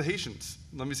talk to the Haitians.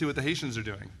 Let me see what the Haitians are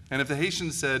doing. And if the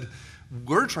Haitians said,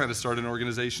 we're trying to start an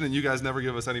organization and you guys never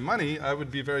give us any money, I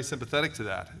would be very sympathetic to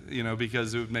that,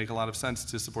 because it would make a lot of sense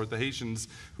to support the Haitians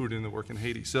who are doing the work in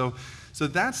Haiti. So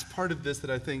that's part of this that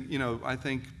I think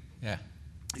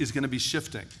is going to be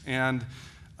shifting. And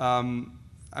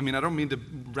I don't mean to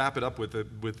wrap it up with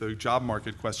the job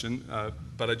market question,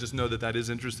 but I just know that is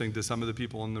interesting to some of the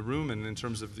people in the room and in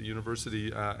terms of the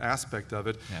university aspect of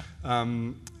it. Yeah.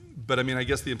 But I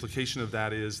guess the implication of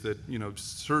that is that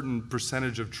certain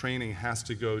percentage of training has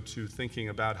to go to thinking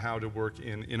about how to work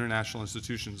in international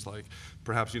institutions like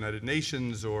perhaps United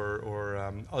Nations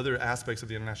or other aspects of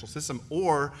the international system,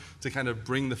 or to kind of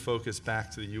bring the focus back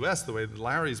to the U.S. the way that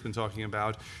Larry's been talking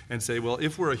about, and say, well,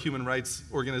 if we're a human rights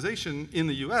organization in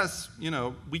the U.S.,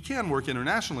 we can work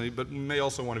internationally, but we may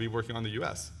also want to be working on the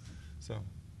U.S. So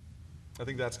I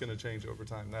think that's going to change over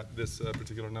time, this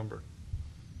particular number.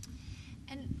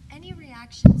 And any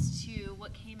reactions to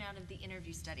what came out of the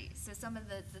interview studies? So some of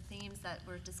the themes that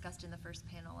were discussed in the first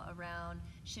panel around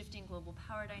shifting global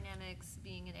power dynamics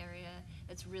being an area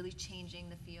that's really changing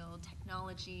the field,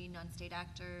 technology, non-state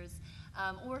actors,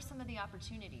 or some of the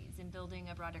opportunities in building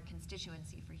a broader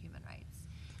constituency for human rights.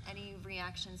 Any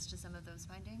reactions to some of those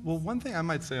findings? Well, one thing I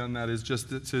might say on that is just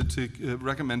to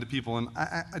recommend to people, and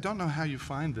I don't know how you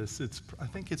find this. I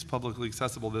think it's publicly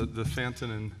accessible, the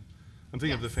Fanton and I'm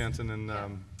thinking of the Fanton and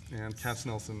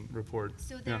Katz-Nelson report.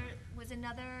 So there was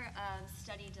another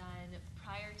study done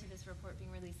prior to this report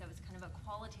being released that was kind of a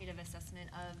qualitative assessment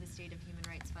of the state of human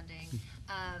rights funding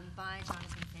by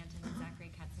Jonathan Fanton and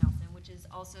Zachary Katz-Nelson, which is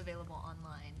also available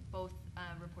online. Both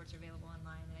reports are available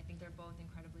online, and I think they're both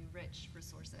incredibly rich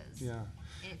resources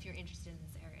if you're interested in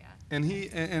this area. And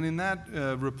in that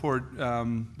report,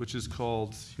 which is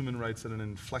called Human Rights at an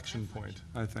Inflection Point,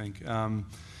 I think,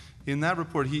 in that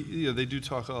report, they do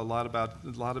talk a lot about a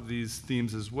lot of these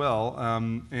themes as well,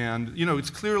 and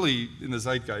it's clearly in the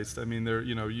zeitgeist.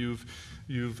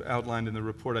 You've outlined in the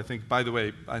report. I think, by the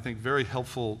way, very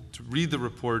helpful to read the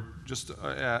report just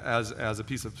as a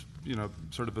piece of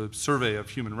sort of a survey of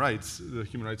human rights, the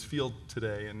human rights field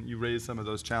today, and you raised some of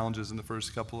those challenges in the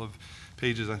first couple of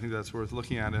pages. I think that's worth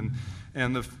looking at,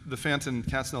 and the Fanton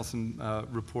Katz-Nelson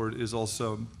report is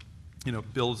also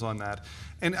builds on that,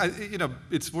 and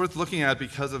it's worth looking at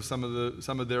because of some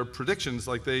of their predictions.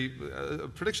 Like a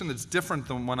prediction that's different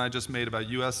than one I just made about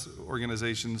U.S.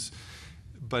 organizations,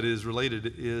 but is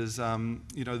related. Is they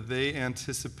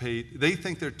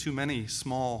think there are too many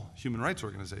small human rights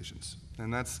organizations,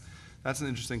 and that's an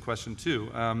interesting question too.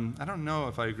 I don't know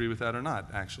if I agree with that or not.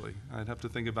 Actually, I'd have to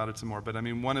think about it some more. But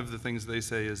one of the things they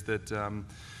say is that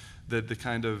that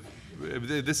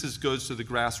goes to the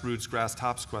grassroots, grass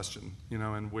tops question,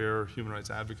 and where human rights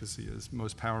advocacy is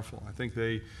most powerful. I think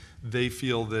they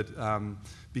feel that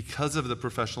because of the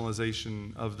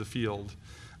professionalization of the field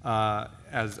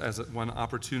as one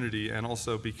opportunity, and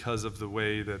also because of the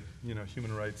way that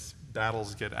human rights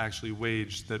battles get actually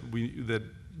waged, that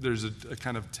there's a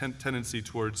kind of tendency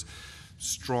towards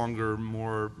stronger,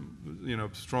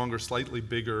 stronger, slightly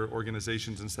bigger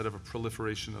organizations instead of a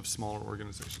proliferation of smaller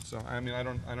organizations. So I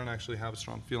don't actually have a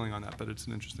strong feeling on that, but it's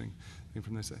an interesting thing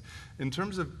from they say. In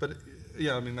terms of, that's all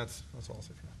I'll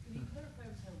say for now. Can you clarify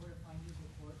where to find this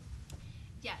report?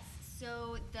 Yes.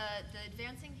 So the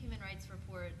Advancing Human Rights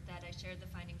report that I shared the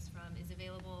findings from is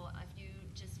available. If you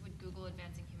just would Google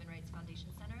Advancing Human Rights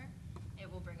Foundation Center, it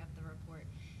will bring up the report.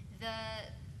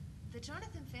 The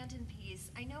Jonathan Fanton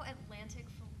piece, I know Atlantic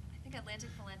Philanthropy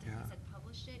had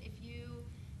published it. If you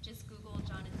just Google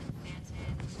Jonathan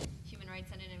Fanton, Human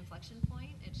Rights at an Inflection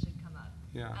Point, it should come up.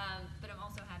 Yeah. But I'm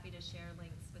also happy to share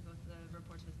links with both the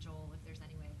reports with Joel if there's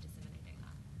any way of disseminating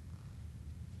that.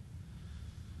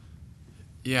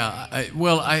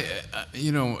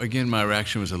 Again, my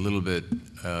reaction was a little bit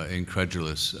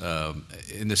incredulous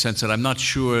in the sense that I'm not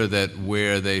sure that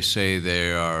where they say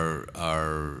they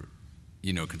are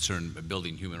concerned with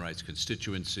building human rights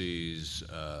constituencies,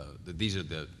 these are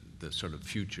the sort of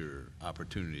future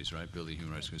opportunities, right? Building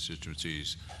human rights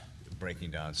constituencies,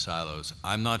 breaking down silos.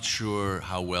 I'm not sure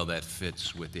how well that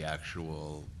fits with the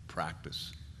actual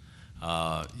practice.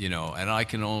 And I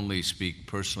can only speak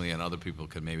personally, and other people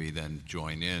can maybe then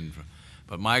join in.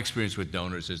 But my experience with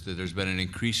donors is that there's been an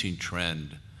increasing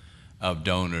trend of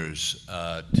donors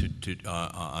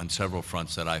on several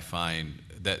fronts that I find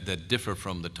that differ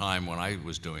from the time when I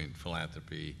was doing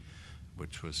philanthropy,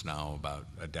 which was now about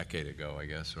a decade ago, I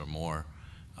guess, or more,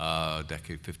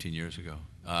 15 years ago.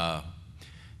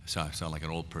 So I sound like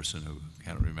an old person who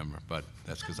can't remember, but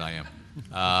that's because I am.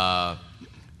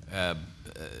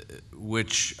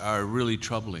 Which are really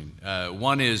troubling.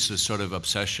 One is a sort of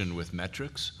obsession with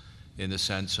metrics, in the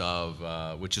sense of,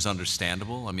 which is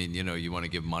understandable. I mean, you want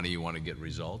to give money, you want to get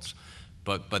results,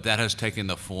 but that has taken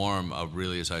the form of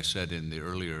really, as I said in the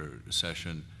earlier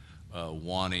session,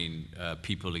 wanting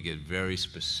people to get very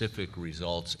specific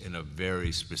results in a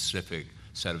very specific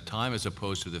set of time, as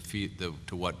opposed to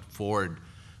to what Ford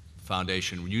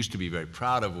Foundation used to be very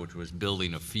proud of, which was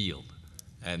building a field,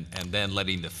 and then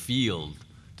letting the field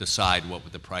decide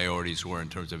what the priorities were in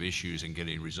terms of issues and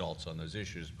getting results on those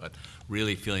issues. But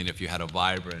really feeling if you had a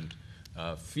vibrant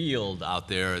field out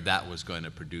there, that was going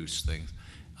to produce things.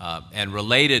 And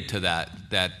related to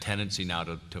that tendency now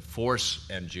to force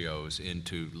NGOs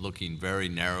into looking very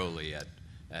narrowly at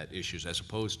issues, as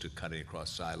opposed to cutting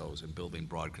across silos and building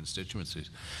broad constituencies.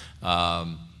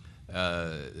 There's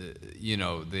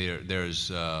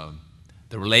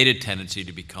the related tendency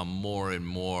to become more and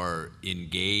more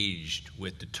engaged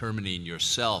with determining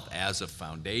yourself as a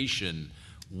foundation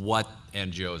what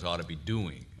NGOs ought to be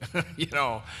doing.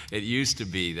 It used to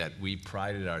be that we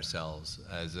prided ourselves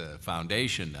as a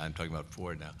foundation, I'm talking about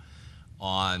Ford now,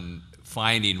 on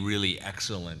finding really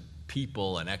excellent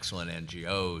people and excellent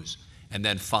NGOs and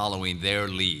then following their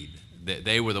lead.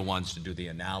 They were the ones to do the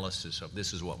analysis of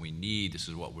this is what we need, this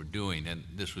is what we're doing. And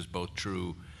this was both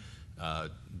true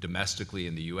domestically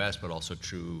in the U.S., but also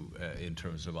true in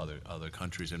terms of other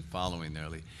countries and following their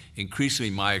lead.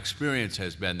 Increasingly, my experience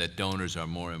has been that donors are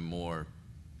more and more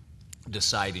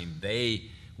deciding they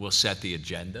will set the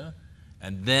agenda,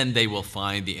 and then they will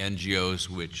find the NGOs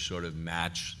which sort of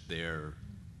match their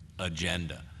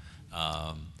agenda.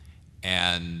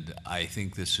 And I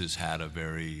think this has had a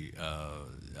very,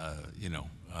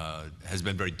 has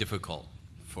been very difficult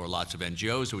for lots of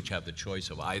NGOs, which have the choice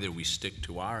of either we stick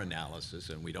to our analysis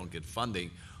and we don't get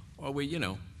funding, or we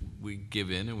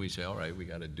give in and we say, all right, we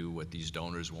got to do what these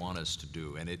donors want us to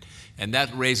do. And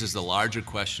that raises the larger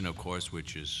question, of course,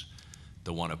 which is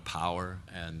the one of power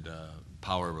and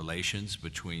power relations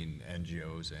between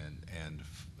NGOs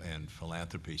and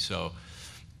philanthropy. So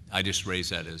I just raise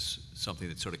that as something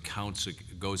that sort of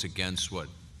goes against what,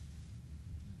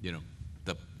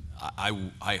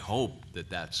 I hope that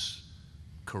that's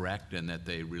correct and that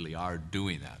they really are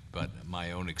doing that, but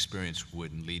my own experience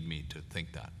wouldn't lead me to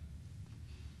think that.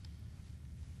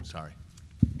 Sorry.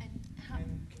 And can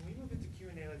we move into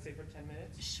Q&A, let's say, for 10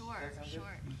 minutes? Sure.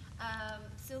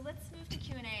 So let's move to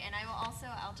Q&A, and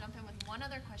I'll jump in with one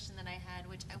other question that I had,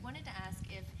 which I wanted to ask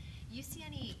if you see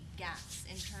any gaps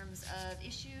in terms of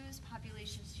issues,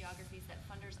 populations, geographies that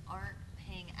funders aren't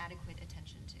paying adequate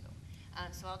attention to.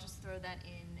 So I'll just throw that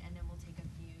in, and then we'll take a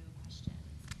few questions.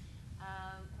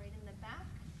 Right in the back.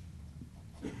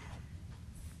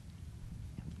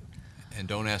 And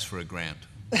don't ask for a grant.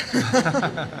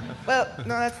 Well,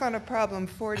 no, that's not a problem.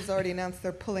 Ford has already announced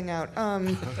they're pulling out.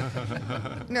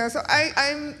 No, so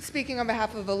I'm speaking on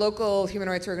behalf of a local human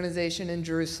rights organization in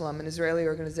Jerusalem, an Israeli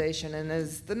organization, and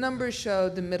as the numbers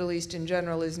showed, the Middle East in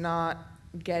general is not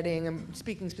getting, I'm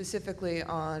speaking specifically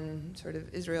on sort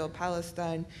of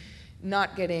Israel-Palestine,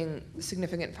 not getting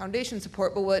significant foundation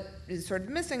support, but what is sort of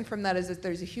missing from that is that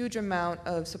there's a huge amount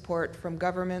of support from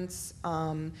governments,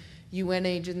 UN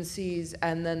agencies,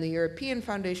 and then the European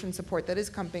Foundation support that is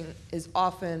coming is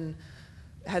often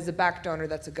has a back donor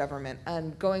that's a government.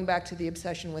 And going back to the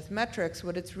obsession with metrics,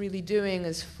 what it's really doing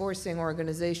is forcing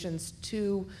organizations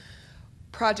to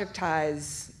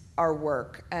projectize our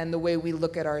work and the way we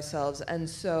look at ourselves. And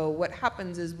so what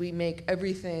happens is we make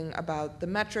everything about the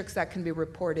metrics that can be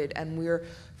reported, and we're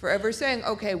forever saying,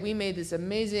 okay, we made this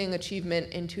amazing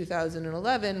achievement in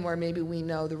 2011, where maybe we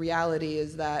know the reality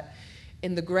is that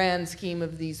in the grand scheme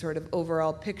of these sort of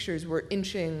overall pictures, we're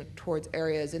inching towards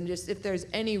areas. And just if there's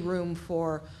any room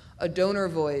for a donor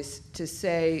voice to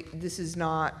say this is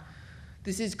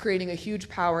creating a huge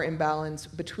power imbalance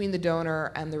between the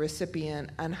donor and the recipient,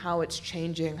 and how it's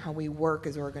changing how we work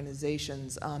as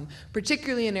organizations,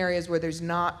 particularly in areas where there's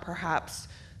not perhaps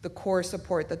the core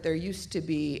support that there used to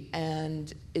be,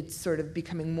 and it's sort of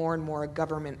becoming more and more a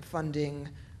government funding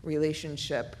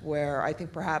relationship, where I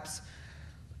think perhaps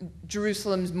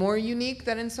Jerusalem's more unique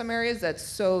than in some areas that's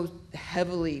so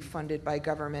heavily funded by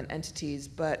government entities,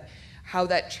 but how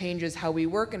that changes how we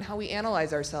work and how we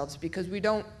analyze ourselves, because we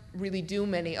don't really do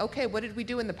many, okay, what did we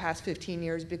do in the past 15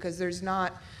 years? Because there's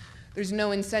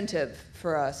no incentive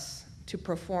for us to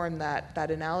perform that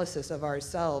analysis of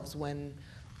ourselves when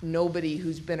nobody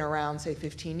who's been around, say,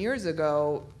 15 years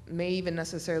ago may even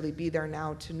necessarily be there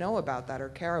now to know about that or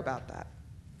care about that.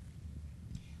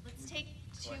 Let's take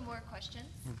 2 more questions.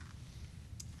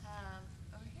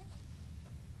 Over here.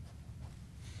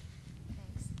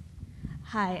 Thanks.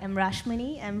 Hi, I'm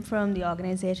Rashmini. I'm from the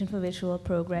Organization for Visual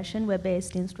Progression. We're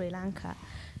based in Sri Lanka.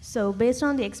 So based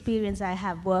on the experience I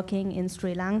have working in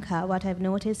Sri Lanka, what I've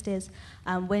noticed is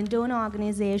when donor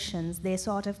organizations, they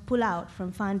sort of pull out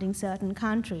from funding certain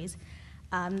countries,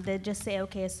 they just say,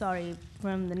 okay, sorry,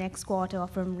 from the next quarter or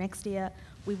from next year,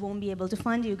 we won't be able to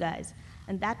fund you guys.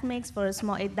 And that makes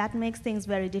that makes things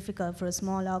very difficult for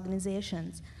small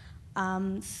organizations.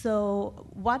 So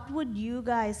what would you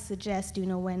guys suggest,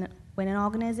 when an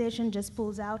organization just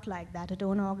pulls out like that, a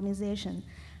donor organization,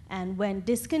 and when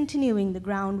discontinuing the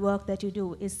groundwork that you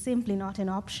do is simply not an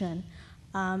option,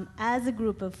 as a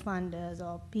group of funders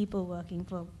or people working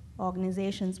for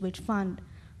organizations which fund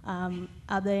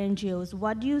other NGOs,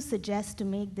 what do you suggest to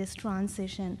make this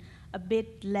transition a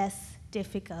bit less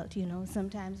difficult?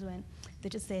 Sometimes when they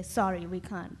just say, sorry, we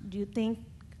can't. Do you think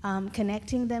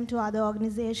connecting them to other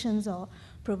organizations or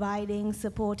providing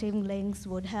supporting links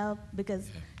would help? Because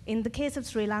in the case of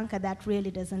Sri Lanka, that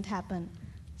really doesn't happen.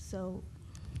 So,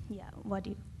 yeah, what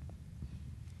do you?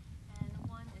 And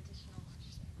one additional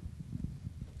question.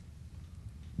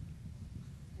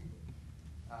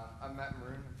 I'm Matt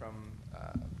Maroon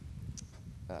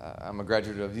I'm a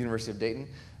graduate of the University of Dayton.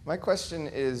 My question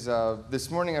is, this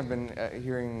morning I've been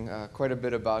hearing quite a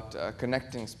bit about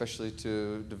connecting, especially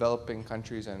to developing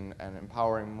countries and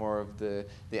empowering more of the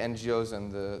NGOs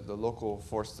and the local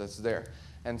force that's there.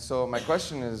 And so my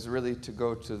question is really to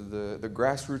go to the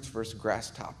grassroots versus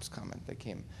grass tops comment that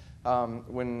came.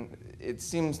 When it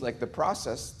seems like the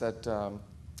process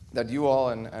that you all,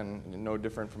 and no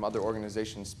different from other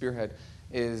organizations, spearhead,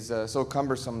 is so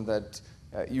cumbersome that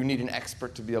you need an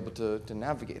expert to be able to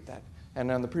navigate that. And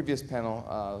on the previous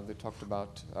panel, they talked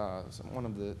about, one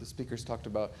of the speakers talked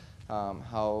about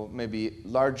how maybe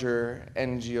larger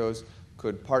NGOs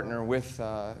could partner with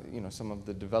some of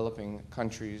the developing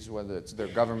countries, whether it's their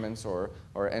governments or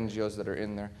NGOs that are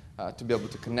in there, to be able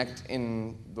to connect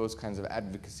in those kinds of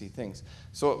advocacy things.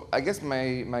 So I guess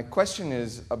my question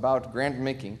is about grant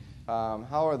making.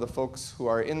 How are the folks who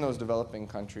are in those developing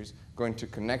countries going to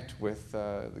connect with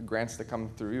the grants that come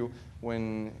through you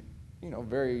when,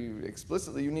 very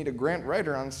explicitly, you need a grant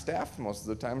writer on staff most of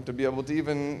the time to be able to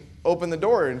even open the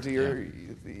door into your,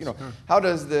 how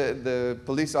does the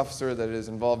police officer that is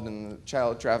involved in the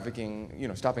child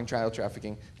trafficking, stopping child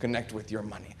trafficking, connect with your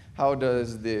money? How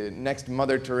does the next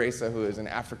Mother Teresa who is in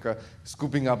Africa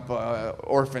scooping up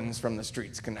orphans from the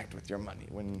streets connect with your money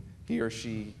when he or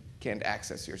she can't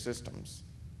access your systems?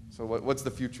 So what's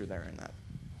the future there in that?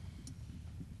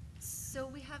 So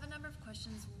we have a number of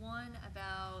questions. One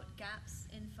about gaps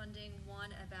in funding,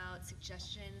 one about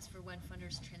suggestions for when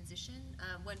funders transition,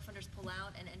 when funders pull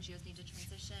out and NGOs need to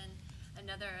transition,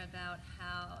 another about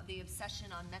how the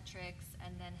obsession on metrics,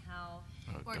 and then how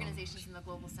organizations in the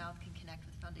Global South can connect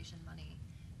with foundation money.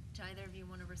 Do either of you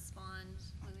want to respond,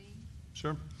 Louis?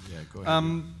 Sure. Yeah, go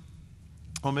ahead.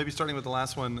 Well, maybe starting with the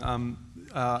last one.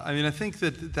 I think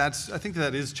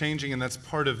that is changing, and that's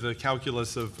part of the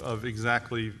calculus of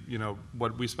exactly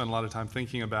what we spend a lot of time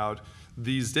thinking about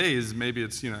these days. Maybe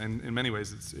it's in many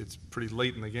ways it's pretty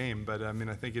late in the game, but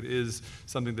I think it is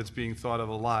something that's being thought of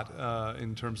a lot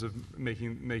in terms of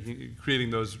creating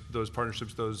those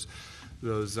partnerships, those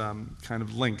kind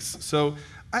of links. So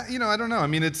I don't know.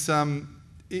 It's.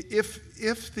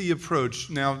 If the approach,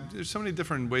 now there's so many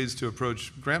different ways to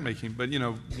approach grant making, but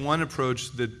one approach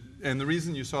that, and the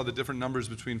reason you saw the different numbers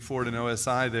between Ford and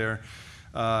OSI there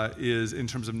is in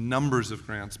terms of numbers of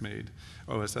grants made,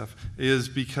 OSF, is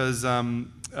because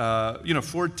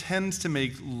Ford tends to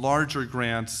make larger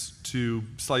grants to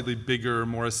slightly bigger,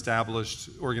 more established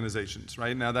organizations,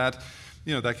 right? Now that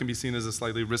can be seen as a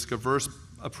slightly risk-averse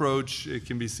approach. It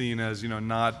can be seen as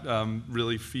not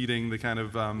really feeding the kind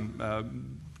of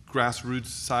grassroots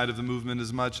side of the movement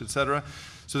as much, et cetera.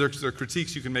 So there are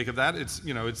critiques you can make of that.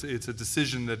 It's a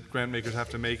decision that grant makers have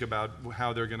to make about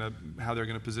how they're going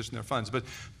to position their funds. But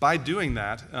by doing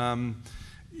that,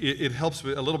 it helps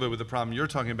a little bit with the problem you're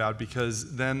talking about,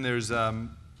 because then there's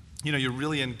you're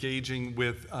really engaging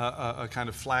with a kind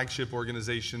of flagship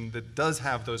organization that does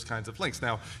have those kinds of links.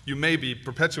 Now, you may be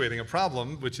perpetuating a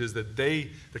problem, which is that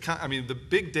the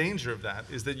big danger of that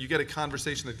is that you get a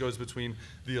conversation that goes between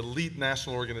the elite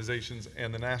national organizations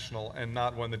and the national, and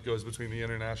not one that goes between the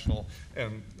international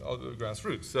and the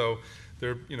grassroots. So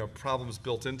there are problems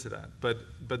built into that.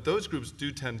 But those groups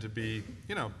do tend to be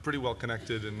pretty well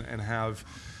connected and have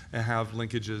and have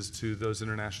linkages to those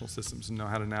international systems and know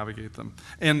how to navigate them.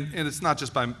 And it's not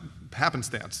just by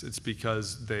happenstance. It's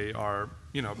because they are,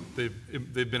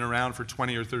 they've been around for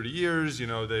 20 or 30 years.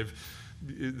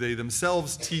 They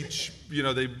themselves teach,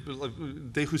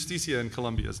 De Justicia in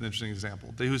Colombia is an interesting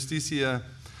example. De Justicia,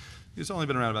 it's only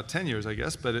been around about 10 years, I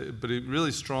guess, but a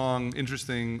really strong,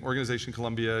 interesting organization in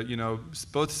Colombia.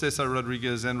 Both Cesar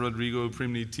Rodriguez and Rodrigo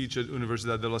Primni teach at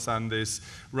Universidad de los Andes,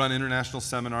 run international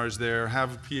seminars there,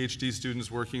 have PhD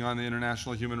students working on the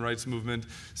international human rights movement.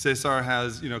 Cesar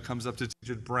comes up to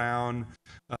teach at Brown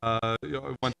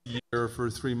once a year for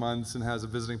 3 months and has a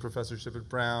visiting professorship at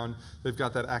Brown. They've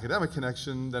got that academic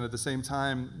connection. Then at the same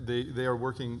time, they are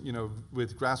working,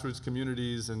 with grassroots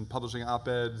communities and publishing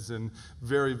op-eds and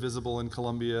very visible in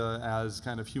Colombia as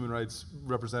kind of human rights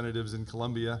representatives in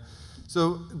Colombia.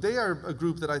 So they are a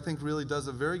group that I think really does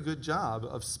a very good job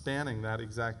of spanning that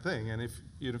exact thing. And if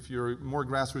you're a more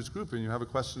grassroots group and you have a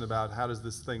question about how does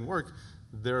this thing work,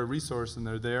 they're a resource and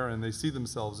they're there and they see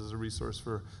themselves as a resource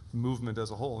for movement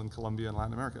as a whole in Colombia and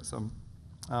Latin America. So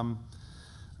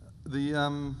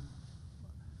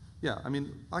yeah, I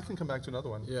mean, I can come back to another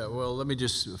one. Yeah, well, let me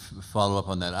just follow up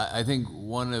on that. I think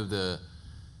one of the,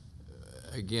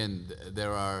 again,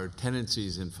 there are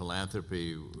tendencies in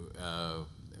philanthropy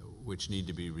which need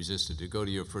to be resisted. To go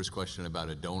to your first question about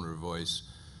a donor voice,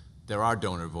 there are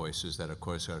donor voices that, of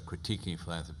course, are critiquing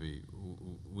philanthropy.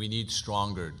 We need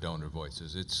stronger donor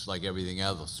voices. It's like everything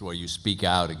else where you speak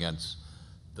out against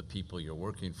the people you're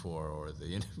working for or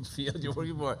the field you're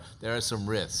working for. There are some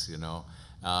risks,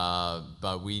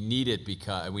 but we need it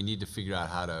because we need to figure out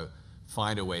how to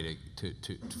find a way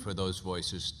for those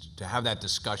voices to have that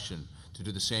discussion, to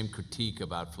do the same critique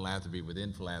about philanthropy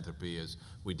within philanthropy as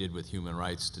we did with human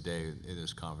rights today in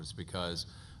this conference, because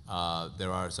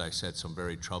there are, as I said, some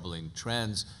very troubling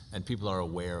trends, and people are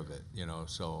aware of it.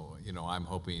 So I'm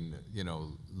hoping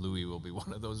Louis will be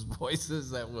one of those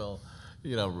voices that will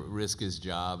risk his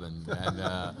job and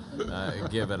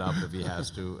give it up if he has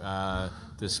to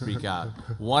speak out.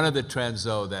 One of the trends,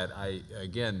 though, that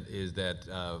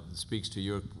speaks to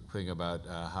your thing about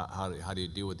how do you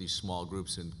deal with these small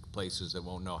groups in places that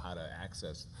won't know how to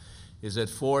access, is that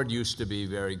Ford used to be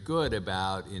very good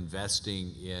about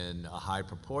investing in a high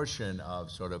proportion of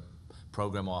sort of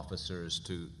program officers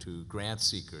to grant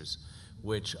seekers,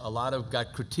 which a lot of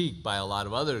got critiqued by a lot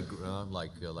of other,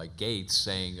 like Gates,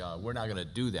 saying, we're not going to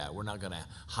do that. We're not going to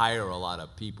hire a lot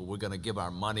of people. We're going to give our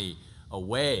money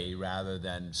away rather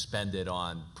than spend it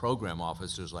on program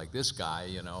officers like this guy.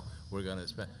 We're going to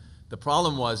spend. The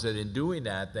problem was that in doing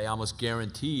that, they almost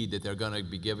guaranteed that they're going to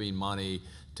be giving money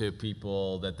to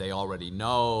people that they already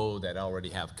know, that already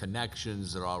have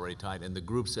connections, that are already tied, and the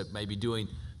groups that may be doing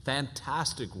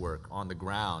fantastic work on the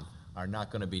ground are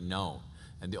not going to be known.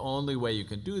 And the only way you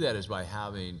can do that is by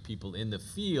having people in the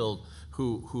field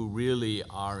who really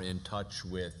are in touch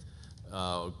with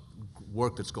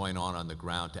work that's going on the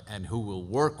ground, and who will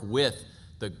work with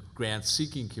the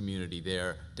grant-seeking community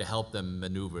there to help them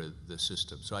maneuver the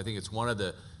system. So I think it's one of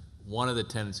the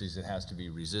tendencies that has to be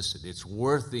resisted. It's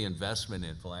worth the investment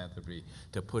in philanthropy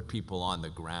to put people on the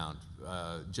ground,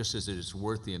 just as it is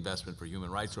worth the investment for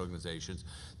human rights organizations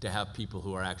to have people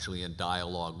who are actually in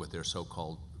dialogue with their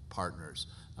so-called partners,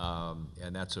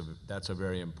 and that's a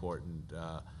very important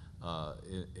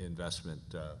investment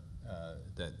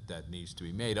that needs to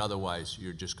be made. Otherwise,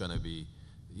 you're just going to be,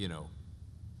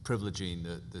 privileging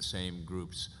the same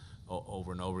groups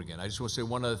over and over again. I just want to say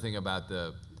one other thing about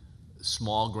the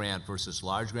small grant versus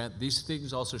large grant. These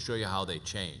things also show you how they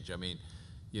change. I mean,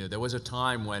 there was a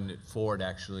time when Ford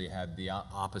actually had the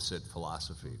opposite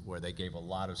philosophy, where they gave a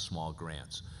lot of small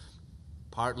grants.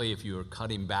 Partly if you were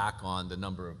cutting back on the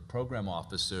number of program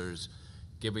officers,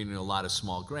 giving a lot of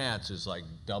small grants is like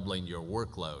doubling your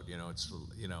workload.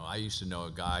 I used to know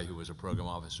a guy who was a program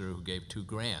officer who gave 2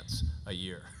 grants a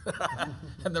year.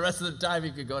 And the rest of the time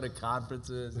he could go to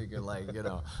conferences, he could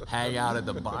hang out at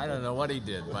the bar. I don't know what he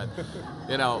did, but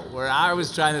where I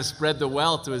was trying to spread the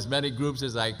wealth to as many groups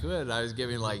as I could, I was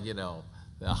giving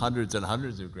hundreds and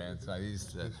hundreds of grants. I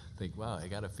used to think, wow, I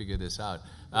got to figure this out.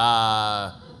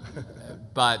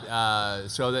 But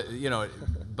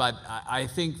I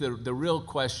think the real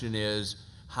question is,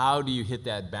 how do you hit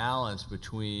that balance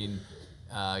between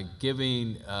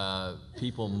giving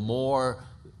people more,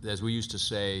 as we used to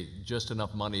say, just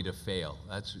enough money to fail.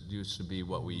 That used to be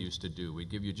what we used to do. We'd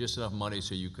give you just enough money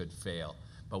so you could fail,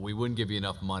 but we wouldn't give you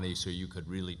enough money so you could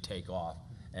really take off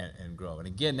and grow. And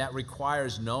again, that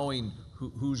requires knowing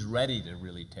who's ready to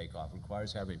really take off. It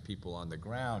requires having people on the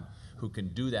ground who can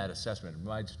do that assessment. It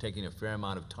requires taking a fair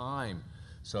amount of time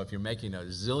So if you're making a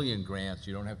zillion grants,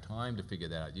 you don't have time to figure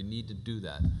that out. You need to do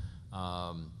that.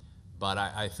 But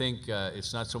I think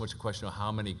it's not so much a question of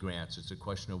how many grants, it's a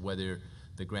question of whether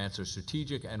the grants are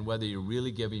strategic and whether you're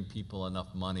really giving people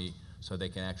enough money so they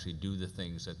can actually do the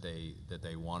things that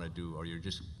they want to do, or you're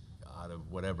just out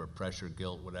of whatever, pressure,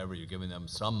 guilt, whatever, you're giving them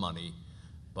some money,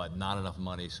 but not enough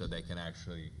money so they can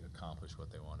actually accomplish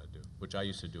what they want to do, which I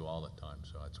used to do all the time,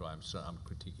 so that's why I'm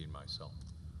critiquing myself.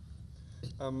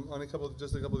 On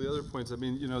just a couple of the other points, I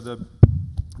mean, you know,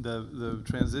 the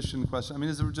transition question, I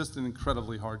mean, is just an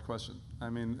incredibly hard question.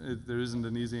 I mean, there isn't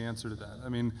an easy answer to that. I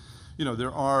mean, you know,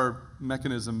 there are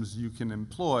mechanisms you can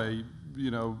employ, you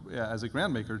know, as a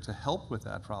grant maker to help with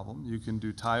that problem. You can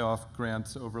do tie-off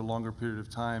grants over a longer period of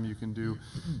time. You can do,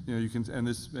 you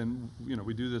know,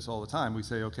 we do this all the time. We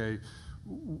say, okay,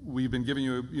 we've been giving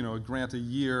you, you know, a grant a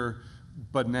year,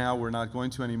 but now we're not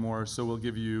going to anymore, so we'll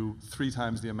give you 3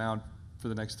 times the amount for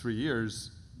the next 3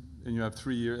 years, and you have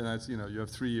 3 years, and that's, you know, you have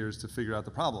 3 years to figure out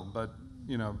the problem. But,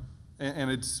 you know,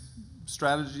 and it's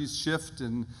strategies shift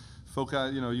and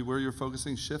you know, where you're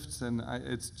focusing shifts, and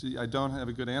I don't have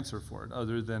a good answer for it,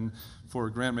 other than for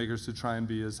grant makers to try and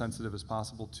be as sensitive as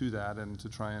possible to that, and to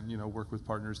try and, you know, work with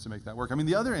partners to make that work. I mean,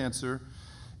 the other answer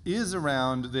is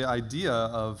around the idea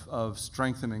of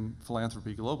strengthening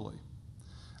philanthropy globally.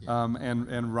 Yeah.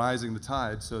 And rising the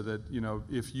tide, so that, you know,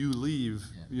 if you leave,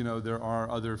 you know, there are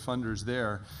other funders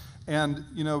there. And,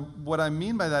 you know, what I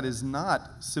mean by that is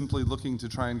not simply looking to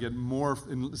try and get more,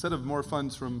 instead of more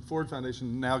funds from Ford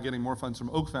Foundation, now getting more funds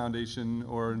from Oak Foundation,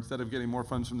 or instead of getting more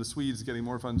funds from the Swedes, getting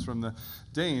more funds from the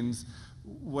Danes.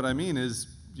 What I mean is,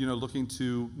 you know, looking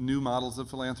to new models of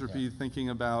philanthropy, thinking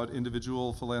about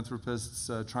individual philanthropists,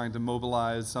 trying to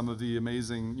mobilize some of the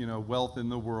amazing, you know, wealth in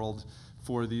the world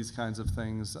for these kinds of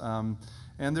things.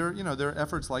 And there, you know, there are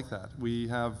efforts like that. We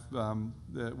have,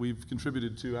 we've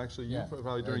contributed to, actually,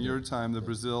 probably during your time, the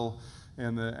Brazil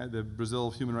and the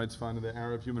Brazil Human Rights Fund and the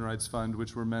Arab Human Rights Fund,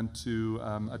 which were meant to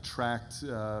attract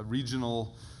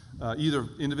regional, either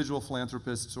individual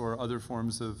philanthropists or other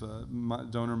forms of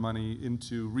donor money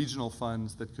into regional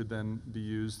funds that could then be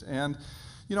used. And,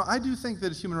 you know, I do think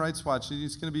that Human Rights Watch,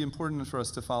 it's going to be important for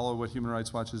us to follow what Human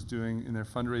Rights Watch is doing in their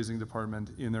fundraising department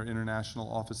in their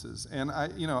international offices. And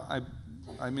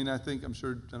I mean, I think, I'm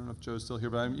sure, I don't know if Joe's still here,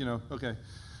 but I'm, you know, okay.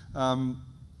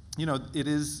 You know,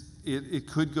 it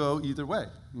could go either way.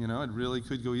 You know, it really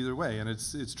could go either way, and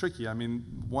it's tricky. I mean,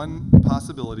 one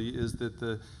possibility is that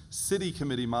the city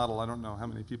committee model, I don't know how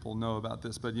many people know about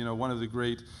this, but, you know, one of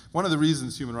the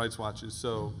reasons Human Rights Watch is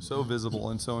so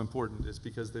visible and so important is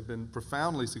because they've been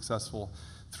profoundly successful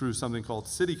through something called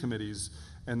city committees,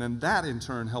 and then that in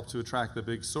turn helped to attract the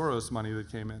big Soros money that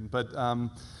came in. But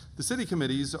the city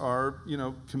committees are, you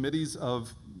know, committees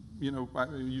of, you know,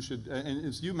 you should, and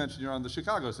as you mentioned, you're on the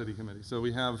Chicago City Committee, so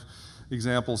we have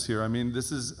examples here. I mean,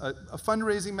 this is a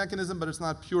fundraising mechanism, but it's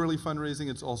not purely fundraising.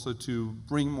 It's also to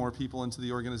bring more people into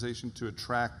the organization, to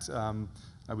attract,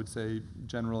 I would say,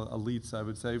 general elites, I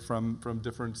would say, from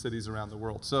different cities around the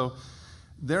world. So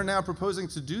they're now proposing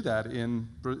to do that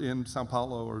in Sao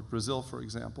Paulo or Brazil, for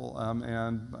example,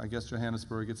 and I guess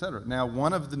Johannesburg, et cetera. Now,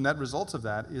 one of the net results of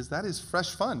that is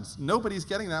fresh funds. Nobody's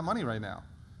getting that money right now.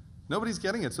 Nobody's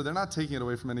getting it, so they're not taking it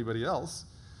away from anybody else.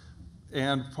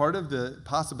 And part of the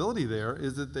possibility there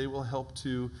is that they will help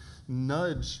to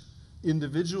nudge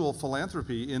individual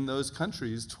philanthropy in those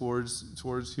countries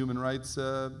towards human rights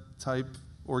type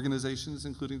organizations,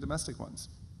 including domestic ones.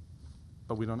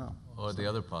 But we don't know. Or the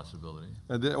other possibility.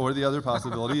 Or the other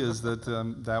possibility is that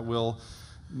that will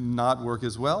not work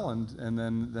as well, and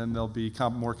then there'll be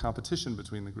more competition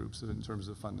between the groups in terms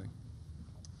of funding.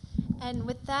 And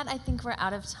with that, I think we're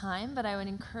out of time, but I would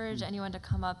encourage anyone to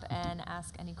come up and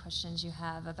ask any questions you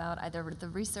have about either the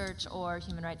research or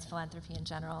human rights philanthropy in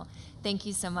general. Thank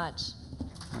you so much.